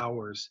 70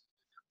 hours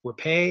we're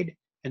paid.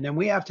 And then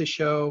we have to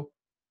show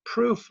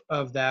proof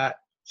of that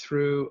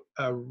through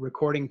a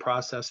recording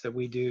process that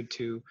we do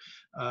to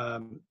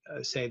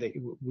say that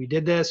we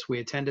did this, we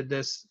attended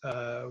this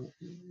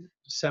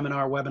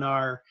seminar,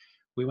 webinar,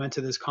 we went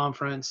to this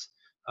conference,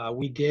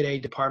 we did a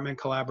department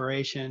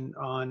collaboration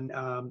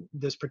on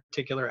this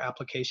particular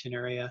application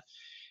area.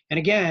 And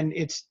again,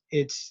 it's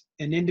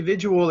an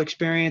individual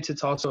experience.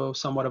 It's also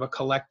somewhat of a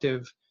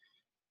collective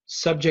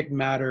subject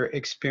matter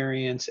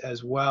experience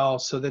as well,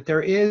 so that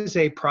there is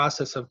a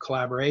process of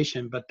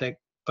collaboration, but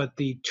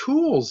the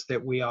tools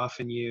that we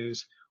often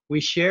use, we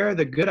share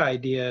the good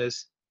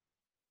ideas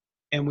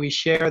and we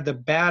share the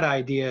bad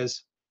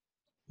ideas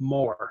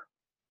more,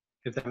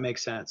 if that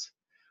makes sense.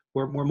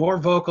 We're more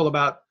vocal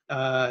about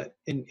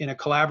in a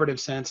collaborative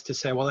sense to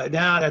say, well,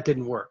 that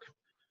didn't work,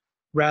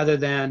 rather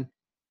than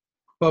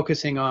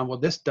focusing on, well,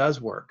 this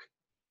does work.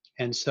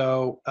 And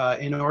so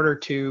in order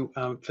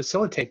to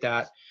facilitate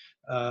that,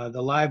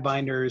 the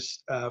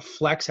LiveBinders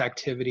Flex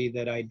activity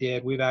that I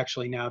did, we've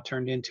actually now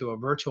turned into a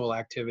virtual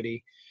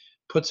activity,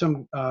 put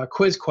some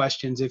quiz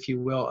questions, if you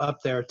will, up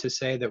there to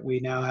say that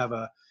we now have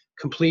a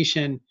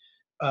completion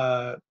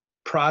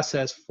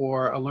process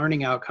for a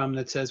learning outcome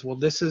that says, well,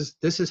 this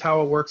is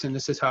how it works, and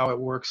this is how it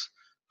works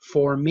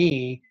for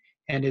me,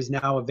 and is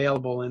now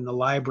available in the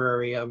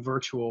library of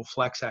virtual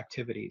Flex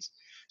activities.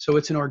 So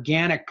it's an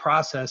organic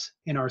process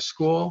in our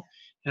school,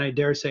 and I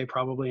dare say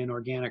probably an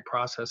organic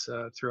process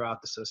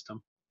throughout the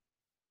system.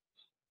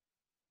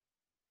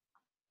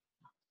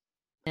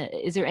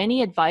 Is there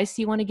any advice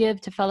you want to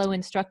give to fellow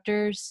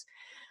instructors,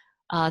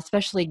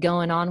 especially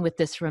going on with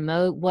this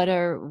remote? What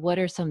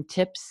are some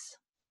tips?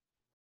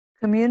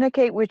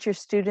 Communicate with your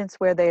students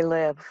where they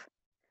live.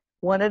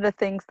 One of the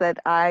things that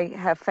I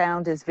have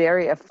found is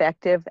very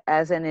effective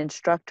as an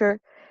instructor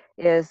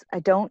is I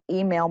don't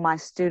email my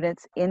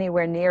students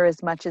anywhere near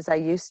as much as I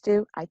used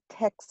to. I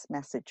text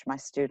message my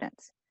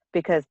students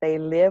because they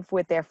live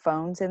with their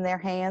phones in their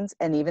hands.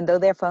 And even though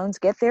their phones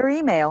get their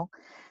email,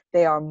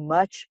 they are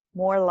much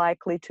more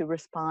likely to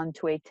respond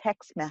to a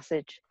text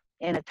message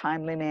in a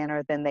timely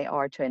manner than they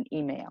are to an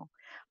email.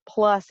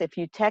 Plus, if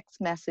you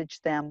text message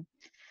them,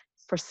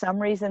 for some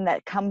reason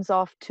that comes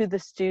off to the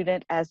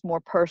student as more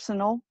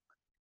personal,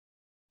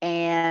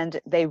 and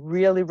they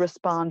really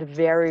respond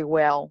very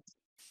well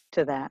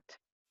to that.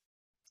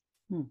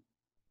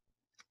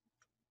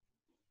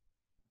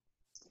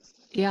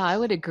 Yeah, I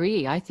would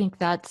agree. I think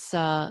that's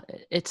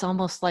it's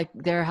almost like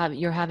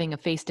you're having a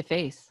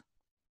face-to-face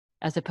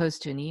as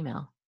opposed to an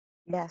email.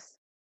 Yes.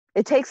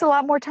 It takes a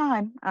lot more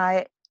time.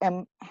 I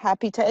am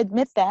happy to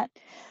admit that.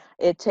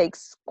 It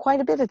takes quite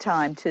a bit of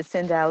time to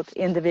send out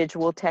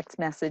individual text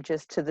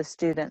messages to the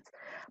students.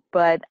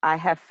 But I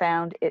have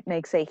found it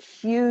makes a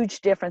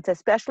huge difference,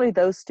 especially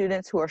those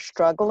students who are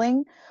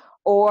struggling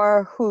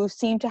or who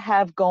seem to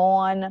have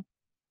gone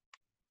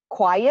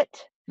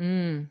quiet,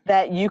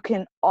 that you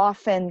can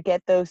often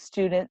get those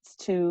students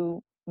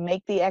to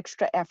make the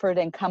extra effort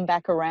and come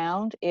back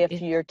around if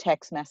you're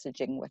text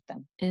messaging with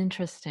them.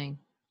 Interesting.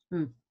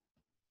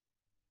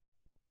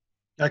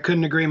 I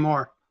couldn't agree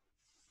more.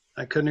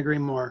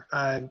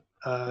 To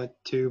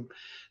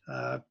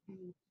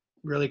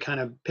really kind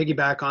of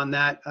piggyback on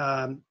that,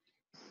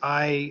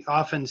 I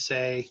often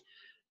say,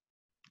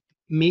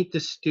 meet the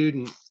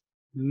student,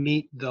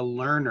 meet the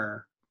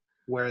learner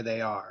where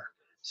they are.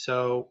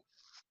 So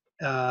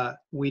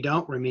we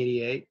don't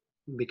remediate,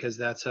 because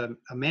that's a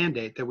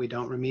mandate that we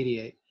don't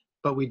remediate,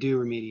 but we do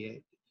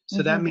remediate.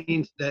 So that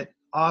means that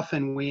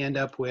often we end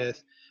up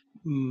with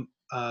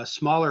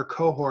smaller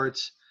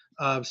cohorts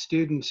of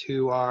students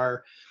who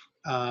are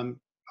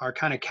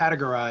kind of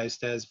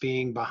categorized as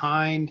being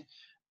behind.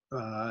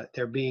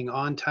 They're being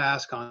on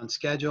task, on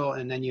schedule,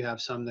 and then you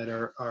have some that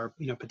are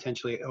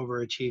potentially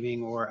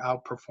overachieving or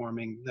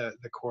outperforming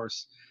the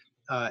course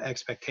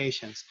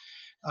expectations.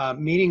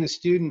 Meeting the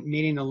student,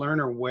 meeting the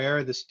learner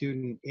where the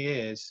student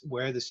is,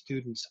 where the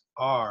students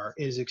are,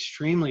 is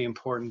extremely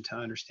important to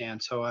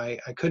understand. So I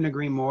couldn't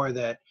agree more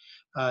that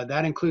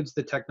that includes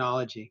the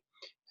technology.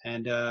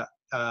 And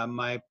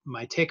my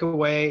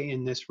takeaway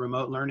in this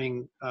remote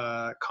learning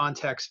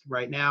context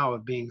right now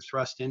of being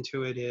thrust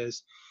into it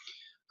is,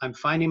 I'm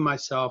finding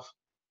myself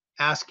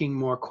asking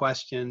more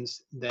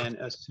questions than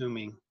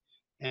assuming.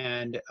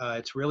 And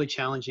it's really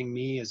challenging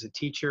me as a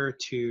teacher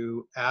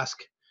to ask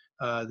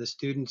the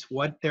students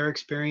what their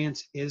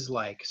experience is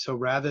like. So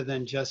rather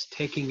than just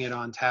taking it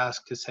on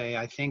task to say,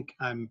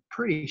 I'm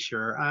pretty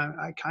sure,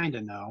 I kind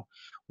of know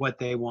what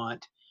they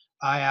want,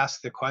 I ask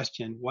the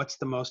question, what's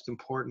the most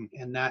important?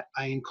 And that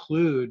I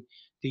include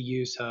the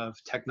use of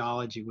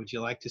technology. Would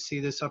you like to see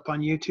this up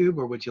on YouTube,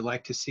 or would you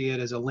like to see it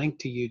as a link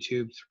to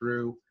YouTube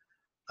through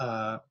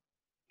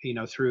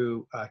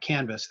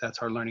Canvas? That's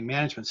our learning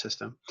management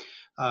system.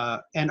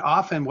 And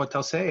often what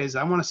they'll say is,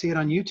 I want to see it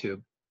on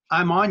YouTube.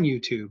 I'm on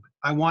YouTube.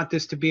 I want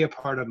this to be a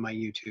part of my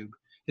YouTube.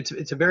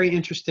 It's a very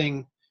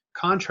interesting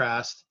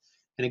contrast,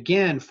 and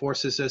again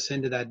forces us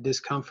into that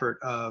discomfort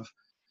of,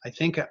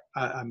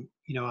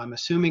 I'm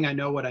assuming I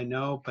know what I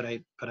know, but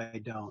I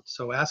don't.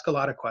 So ask a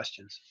lot of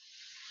questions.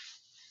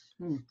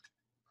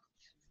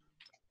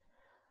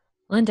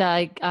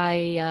 Linda,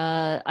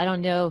 I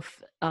don't know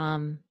if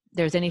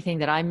there's anything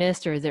that I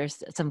missed, or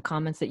there's some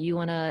comments that you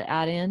want to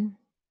add in.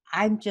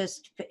 I'm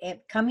just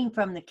coming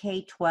from the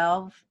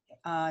K-12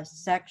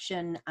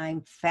 section.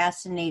 I'm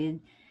fascinated,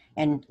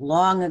 and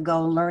long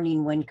ago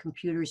learning when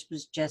computers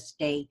was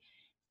just a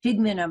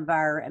figment of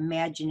our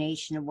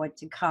imagination of what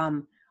to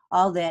come.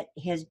 All that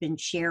has been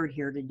shared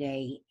here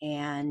today,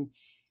 and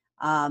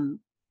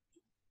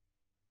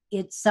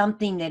it's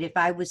something that if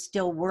I was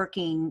still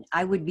working,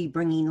 I would be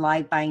bringing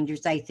live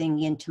binders, I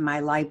think, into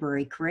my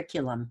library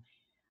curriculum,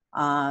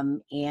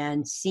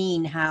 and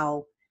seeing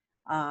how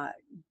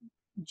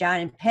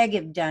John and Peg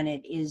have done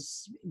it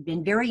is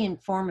been very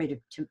informative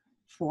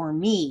for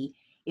me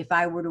if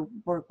I were to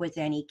work with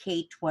any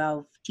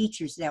K-12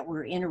 teachers that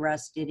were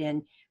interested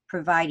in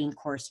providing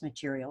course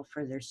material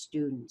for their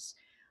students.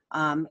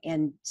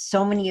 And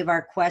so many of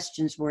our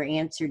questions were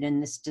answered in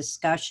this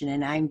discussion,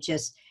 and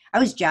I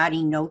was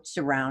jotting notes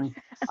around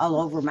all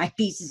over my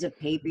pieces of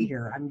paper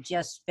here. I'm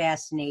just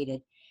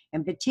fascinated,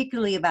 and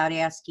particularly about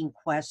asking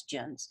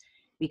questions,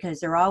 because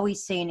they're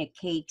always saying at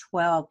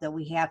K-12 that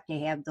we have to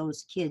have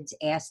those kids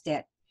ask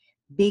that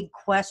big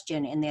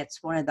question, and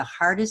that's one of the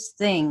hardest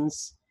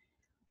things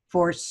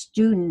for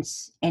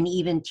students and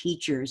even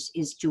teachers,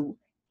 is to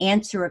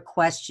answer a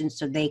question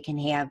so they can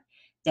have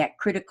that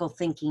critical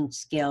thinking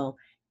skill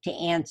to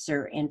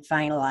answer and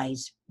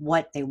finalize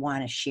what they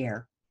want to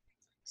share.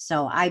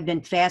 So I've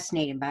been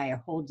fascinated by a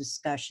whole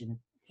discussion,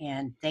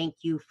 and thank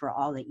you for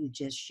all that you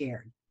just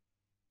shared.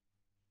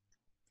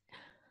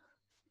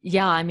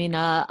 Yeah, I mean,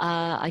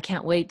 I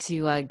can't wait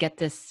to get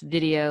this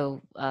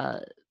video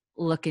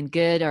looking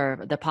good,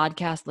 or the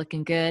podcast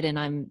looking good. And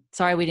I'm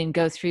sorry we didn't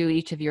go through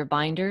each of your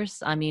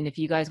binders. I mean, if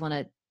you guys want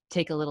to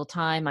take a little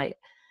time,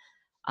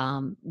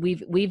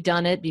 we've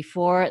done it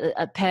before.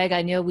 Peg,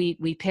 I know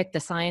we picked the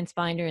science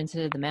binder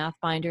instead of the math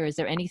binder. Is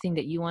there anything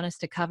that you want us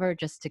to cover,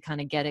 just to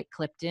kind of get it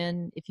clipped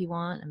in, if you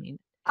want? I mean,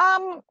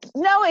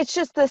 no, it's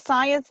just the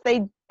science.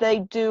 They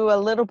do a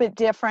little bit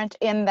different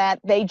in that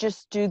they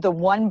just do the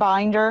one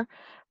binder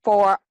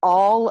for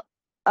all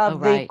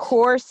of the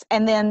course,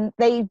 and then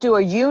they do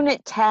a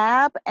unit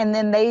tab, and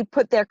then they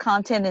put their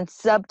content in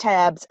sub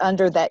tabs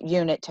under that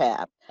unit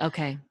tab.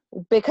 Okay.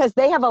 Because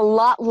they have a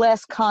lot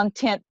less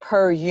content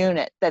per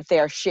unit that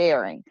they're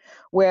sharing.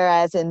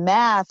 Whereas in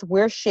math,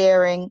 we're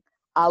sharing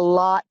a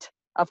lot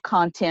of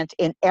content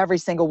in every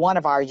single one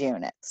of our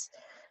units.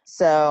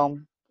 So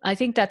I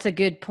think that's a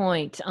good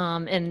point.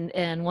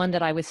 And one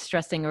that I was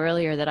stressing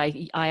earlier, that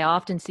I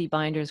often see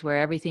binders where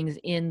everything's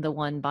in the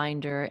one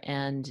binder,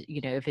 and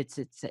if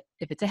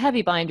it's a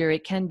heavy binder,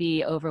 it can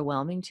be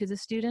overwhelming to the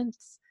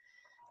students.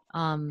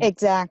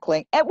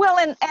 Exactly.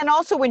 And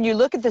also when you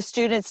look at the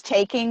students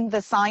taking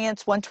the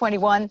Science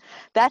 121,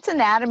 that's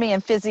Anatomy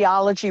and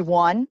Physiology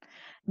 1.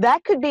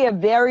 That could be a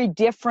very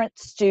different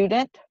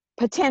student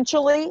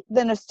potentially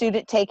than a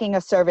student taking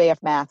a Survey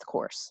of Math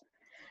course,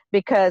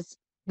 because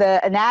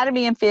the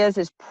Anatomy and Phys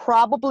is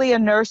probably a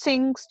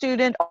nursing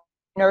student or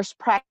nurse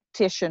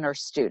practitioner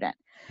student.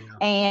 Yeah.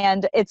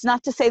 And it's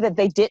not to say that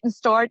they didn't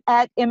start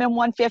at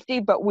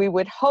MM150, but we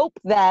would hope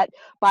that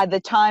by the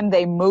time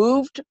they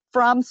moved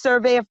from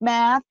Survey of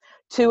Math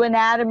to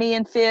Anatomy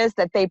and Phys,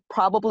 that they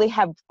probably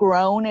have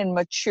grown and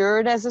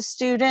matured as a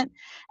student.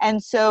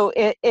 And so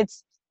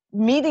it's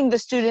meeting the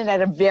student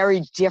at a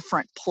very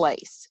different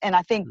place. And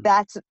I think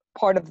that's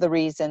part of the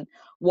reason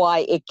why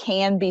it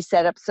can be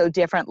set up so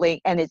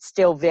differently, and it's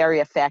still very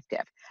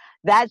effective.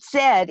 That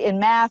said, in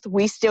math,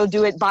 we still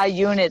do it by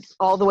unit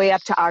all the way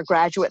up to our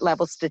graduate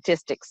level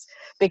statistics,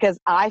 because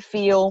I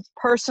feel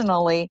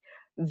personally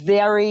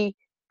very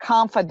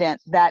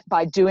confident that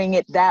by doing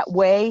it that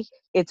way,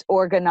 it's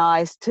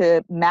organized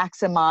to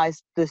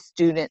maximize the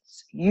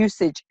students'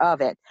 usage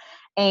of it.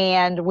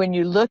 And when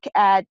you look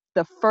at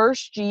the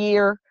first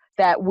year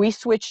that we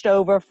switched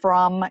over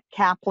from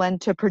Kaplan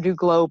to Purdue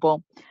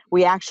Global,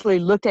 we actually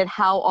looked at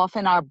how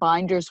often our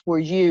binders were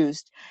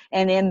used.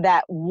 And in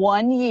that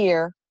 1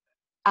 year,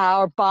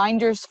 our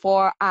binders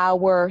for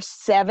our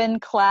 7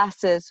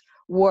 classes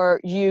were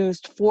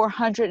used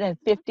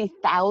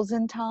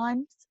 450,000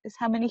 times, is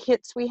how many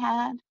hits we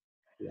had.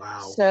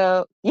 Wow.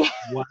 So, yeah.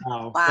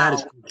 Wow. That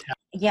is fantastic.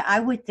 Yeah, I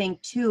would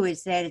think too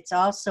is that it's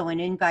also an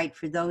invite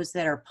for those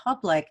that are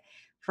public,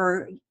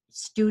 for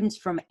students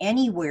from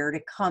anywhere to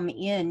come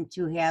in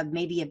to have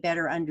maybe a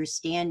better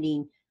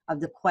understanding of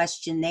the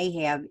question they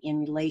have in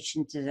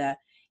relation to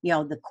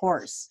the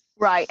course.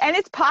 Right. And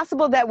it's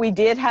possible that we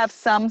did have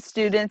some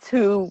students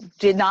who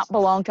did not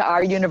belong to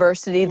our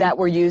university that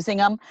were using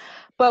them.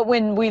 But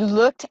when we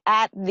looked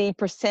at the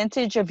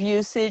percentage of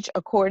usage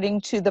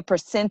according to the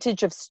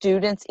percentage of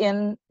students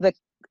in the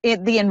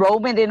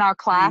enrollment in our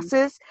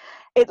classes,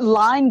 it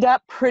lined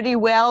up pretty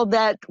well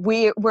that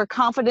we were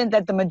confident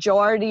that the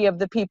majority of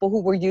the people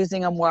who were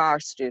using them were our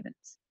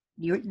students.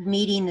 You're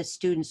meeting the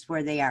students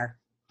where they are.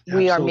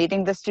 We are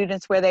meeting the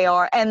students where they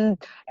are, and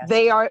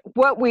they are,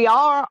 what we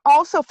are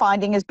also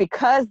finding is,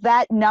 because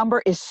that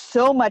number is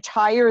so much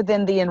higher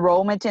than the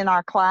enrollment in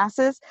our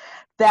classes,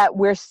 that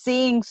we're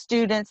seeing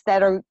students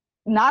that are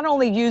not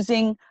only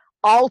using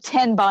all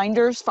 10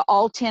 binders for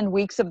all 10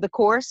 weeks of the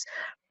course,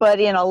 but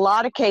in a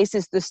lot of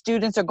cases, the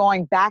students are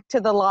going back to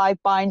the live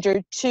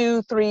binder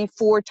 2, 3,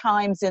 4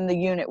 times in the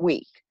unit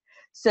week.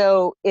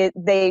 So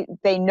they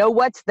know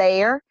what's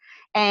there,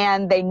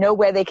 and they know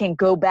where they can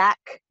go back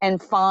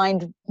and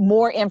find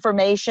more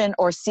information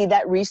or see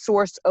that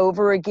resource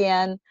over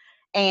again,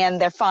 and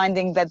they're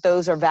finding that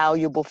those are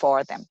valuable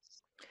for them.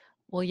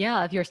 Well,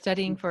 yeah, if you're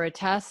studying for a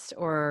test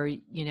or,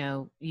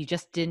 you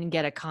just didn't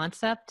get a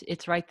concept,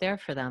 it's right there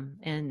for them.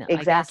 And I guess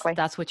Exactly.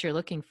 that's what you're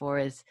looking for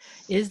is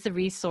the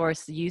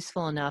resource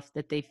useful enough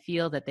that they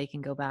feel that they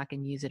can go back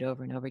and use it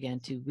over and over again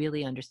to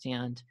really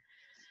understand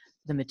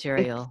the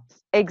material.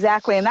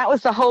 Exactly. And that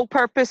was the whole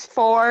purpose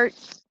for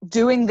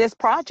doing this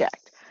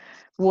project,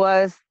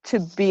 was to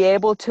be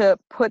able to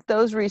put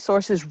those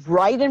resources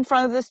right in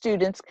front of the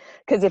students.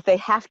 Because if they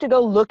have to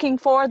go looking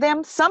for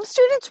them, some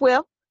students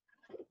will,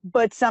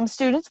 but some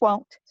students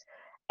won't.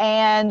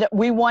 And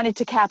we wanted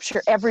to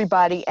capture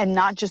everybody and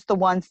not just the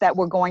ones that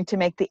were going to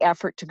make the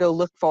effort to go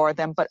look for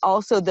them, but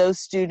also those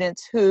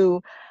students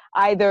who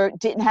either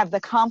didn't have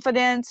the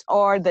confidence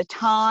or the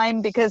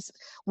time, because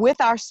with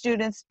our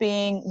students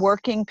being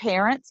working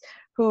parents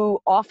who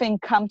often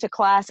come to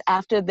class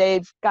after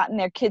they've gotten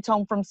their kids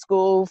home from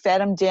school,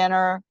 fed them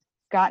dinner,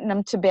 gotten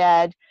them to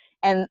bed,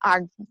 and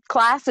our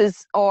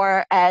classes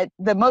are at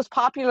the most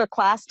popular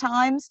class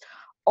times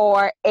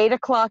or 8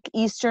 o'clock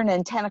Eastern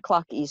and 10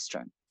 o'clock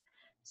Eastern.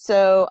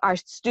 So our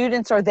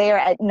students are there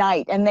at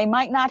night and they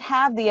might not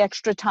have the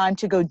extra time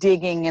to go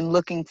digging and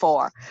looking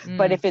for,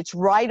 but if it's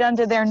right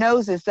under their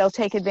noses, they'll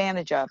take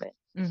advantage of it.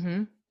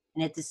 Mm-hmm.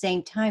 And at the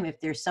same time, if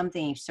there's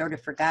something you've sort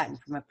of forgotten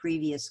from a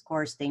previous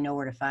course, they know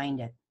where to find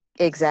it.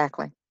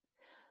 Exactly.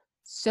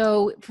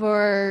 So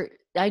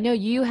I know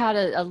you had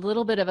a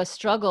little bit of a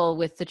struggle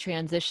with the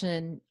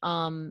transition.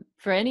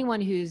 For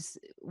anyone who's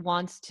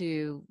wants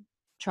to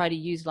try to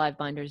use live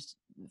binders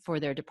for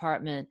their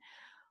department,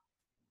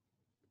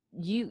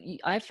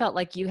 I felt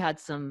like you had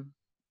some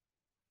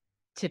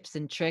tips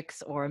and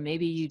tricks, or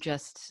maybe you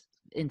just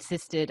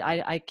insisted.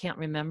 I can't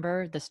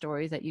remember the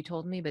stories that you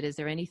told me, but is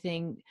there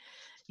anything,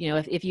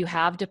 if you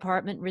have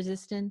department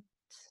resistance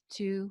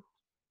to,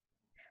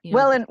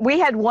 Well, and we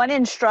had one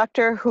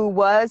instructor who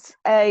was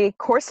a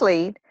course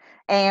lead,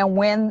 and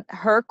when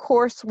her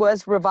course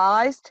was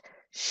revised,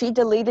 she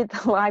deleted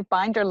the live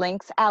binder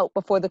links out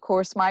before the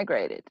course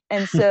migrated.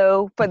 And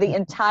so for the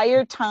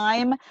entire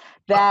time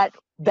that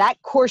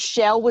course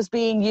shell was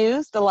being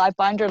used, the live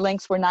binder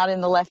links were not in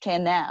the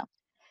left-hand nav.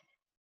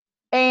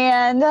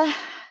 And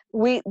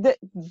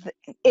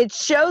it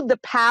showed the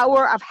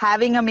power of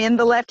having them in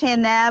the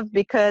left-hand nav,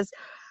 because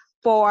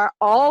for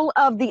all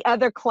of the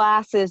other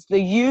classes,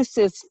 the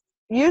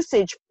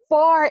usage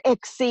far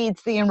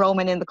exceeds the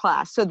enrollment in the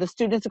class. So the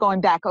students are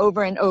going back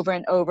over and over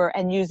and over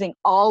and using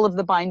all of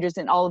the binders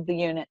in all of the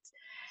units.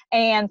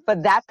 And for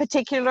that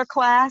particular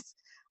class,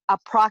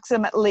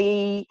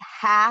 approximately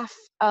half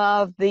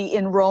of the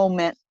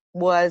enrollment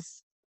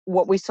was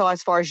what we saw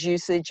as far as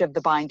usage of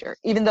the binder.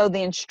 Even though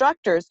the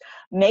instructors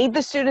made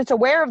the students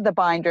aware of the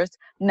binders,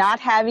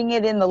 not having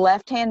it in the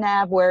left-hand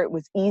nav where it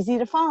was easy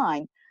to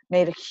find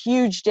made a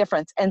huge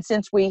difference. And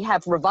since we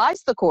have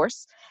revised the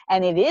course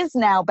and it is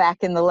now back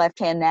in the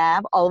left-hand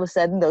nav, all of a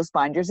sudden those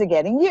binders are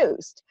getting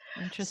used.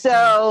 Interesting.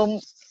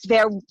 So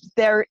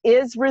there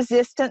is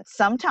resistance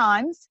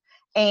sometimes,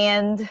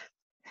 and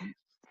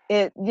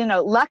it,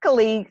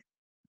 luckily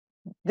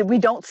we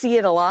don't see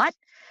it a lot.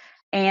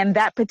 And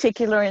that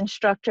particular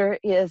instructor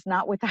is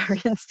not with our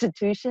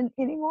institution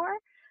anymore.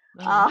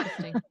 Oh,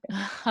 interesting.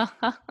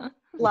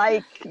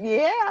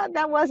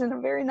 That wasn't a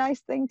very nice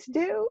thing to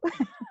do.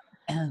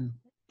 And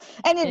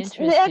it's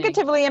Interesting.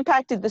 negatively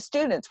impacted the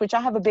students, which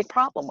I have a big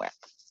problem with.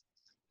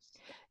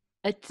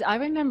 I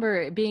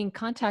remember being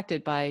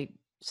contacted by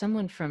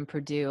someone from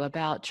Purdue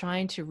about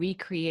trying to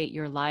recreate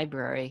your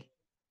library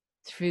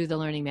through the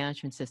learning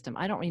management system.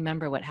 I don't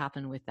remember what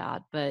happened with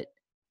that, but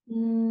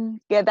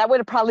yeah, that would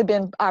have probably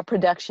been our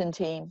production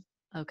team.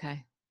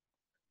 Okay.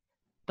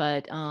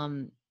 But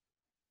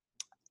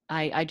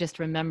I just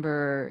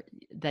remember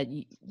that,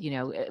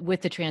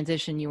 with the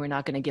transition, you were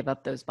not going to give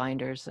up those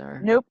binders,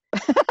 or Nope.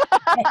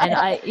 and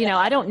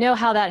I don't know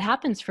how that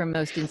happens for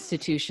most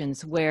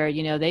institutions where,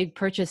 they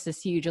purchase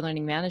this huge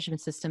learning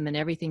management system and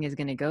everything is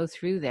going to go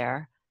through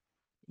there,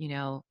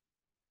 Yeah.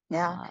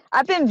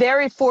 I've been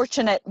very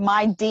fortunate.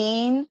 My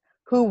dean,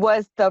 who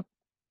was a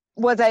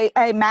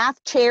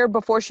math chair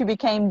before she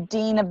became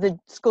dean of the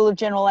School of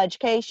General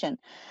Education,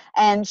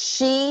 and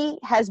she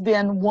has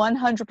been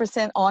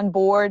 100% on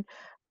board,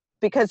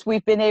 because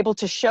we've been able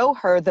to show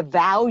her the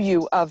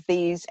value of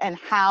these and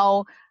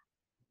how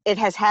it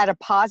has had a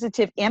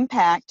positive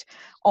impact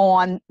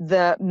on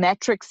the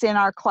metrics in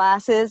our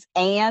classes.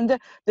 And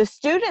the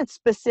students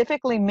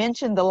specifically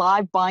mentioned the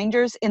live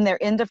binders in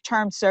their end of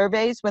term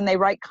surveys when they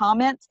write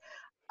comments.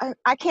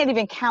 I can't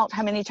even count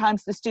how many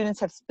times the students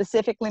have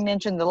specifically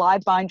mentioned the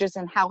live binders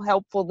and how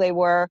helpful they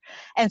were.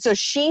 And so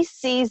she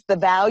sees the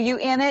value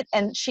in it,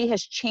 and she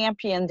has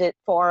championed it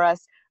for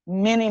us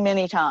many,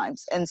 many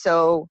times. And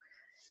so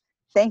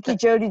thank you,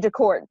 Jody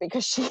DeCourt,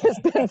 because she has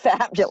been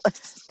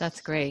fabulous. That's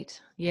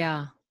great.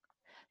 Yeah.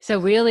 So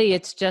really,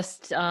 it's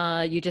just,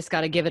 you just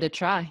got to give it a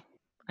try.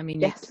 I mean,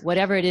 Yes.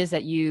 Whatever it is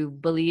that you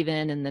believe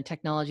in and the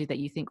technology that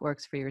you think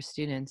works for your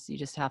students, you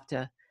just have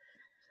to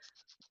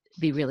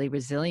be really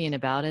resilient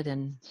about it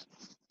and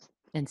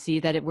see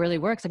that it really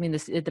works. I mean,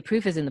 the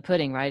proof is in the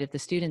pudding, right? If the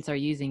students are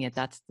using it,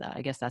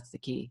 I guess that's the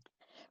key.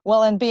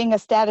 Well, and being a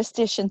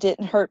statistician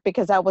didn't hurt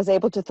because I was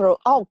able to throw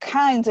all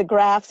kinds of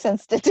graphs and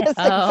statistics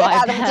Oh, I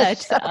at them.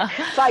 bet.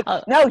 It's like,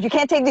 no, you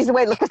can't take these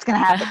away. Look what's going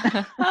to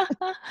happen.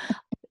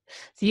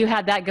 So you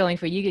had that going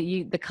for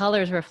you. The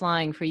colors were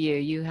flying for you.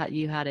 You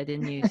had it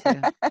in you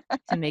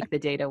to make the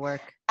data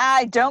work.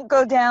 I don't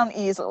go down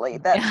easily,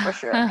 that's for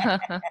sure.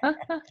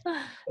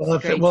 Well,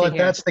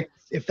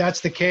 if that's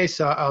the case,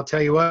 I'll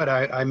tell you what,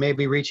 I may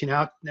be reaching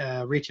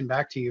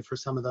back to you for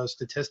some of those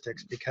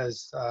statistics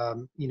because,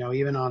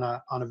 even on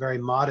a very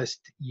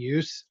modest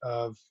use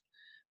of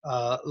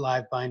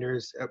live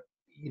binders,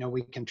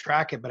 we can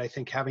track it, but I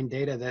think having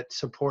data that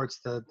supports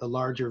the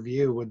larger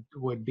view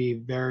would be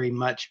very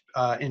much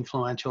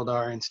influential to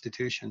our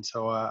institution.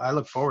 So I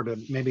look forward to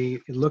maybe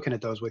looking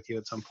at those with you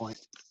at some point.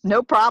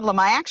 No problem.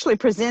 I actually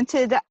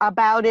presented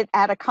about it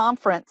at a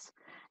conference,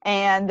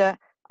 and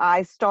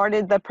I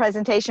started the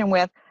presentation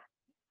with,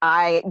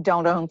 I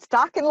don't own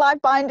stock in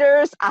live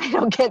binders. I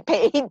don't get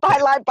paid by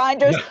live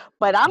binders,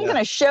 but I'm going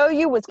to show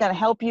you what's going to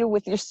help you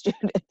with your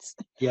students.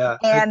 Yeah.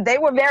 And they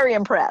were very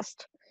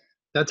impressed.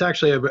 That's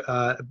actually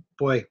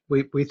boy,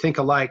 we think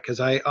alike, because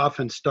I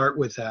often start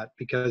with that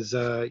because,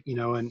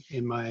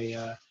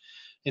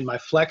 in my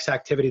flex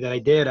activity that I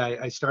did,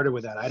 I started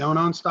with that. I don't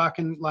own stock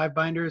in live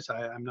binders.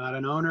 I'm not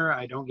an owner.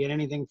 I don't get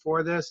anything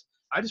for this.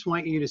 I just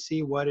want you to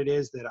see what it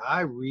is that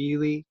I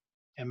really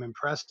am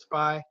impressed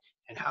by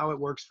and how it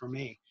works for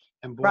me.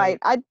 And boy, right.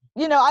 I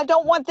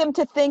don't want them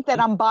to think that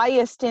I'm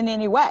biased in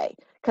any way,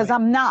 because Right.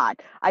 I'm not.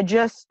 I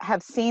just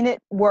have seen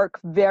it work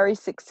very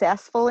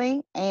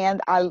successfully, and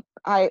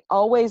I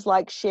always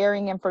like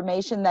sharing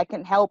information that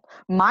can help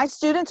my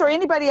students or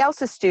anybody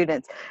else's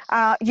students.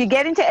 You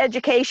get into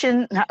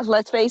education,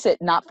 let's face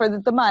it, not for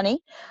the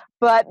money,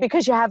 but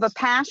because you have a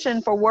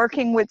passion for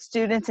working with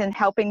students and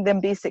helping them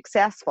be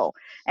successful.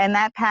 And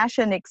that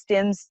passion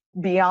extends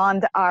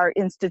beyond our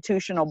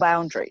institutional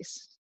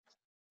boundaries.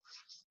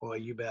 Boy,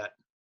 you bet.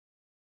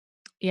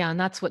 Yeah, and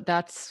that's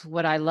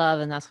what I love,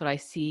 and that's what I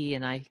see,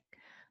 and I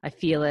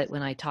feel it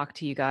when I talk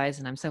to you guys,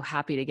 and I'm so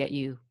happy to get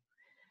you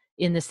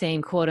in the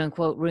same quote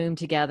unquote room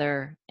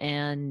together,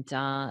 and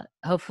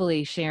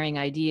hopefully sharing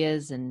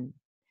ideas and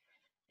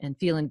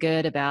feeling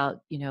good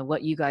about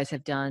what you guys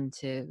have done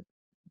to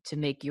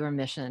make your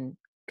mission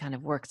kind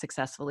of work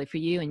successfully for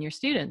you and your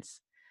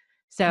students.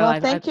 So Well,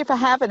 thank you for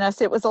having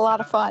us. It was a lot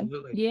of fun.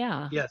 Absolutely.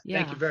 Yeah. Yes. Yeah.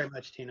 Thank you very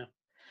much, Tina.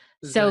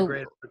 This has So been a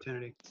great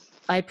opportunity.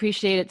 I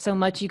appreciate it so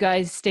much. You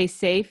guys stay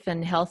safe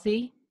and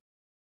healthy.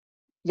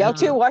 Y'all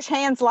too. Wash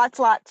hands, lots.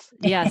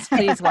 Yes,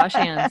 please wash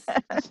hands.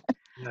 Yes.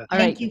 All Thank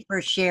right. you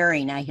for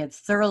sharing. I have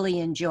thoroughly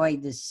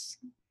enjoyed this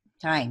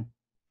time.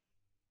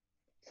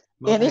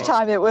 Well,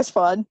 Anytime, it was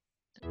fun.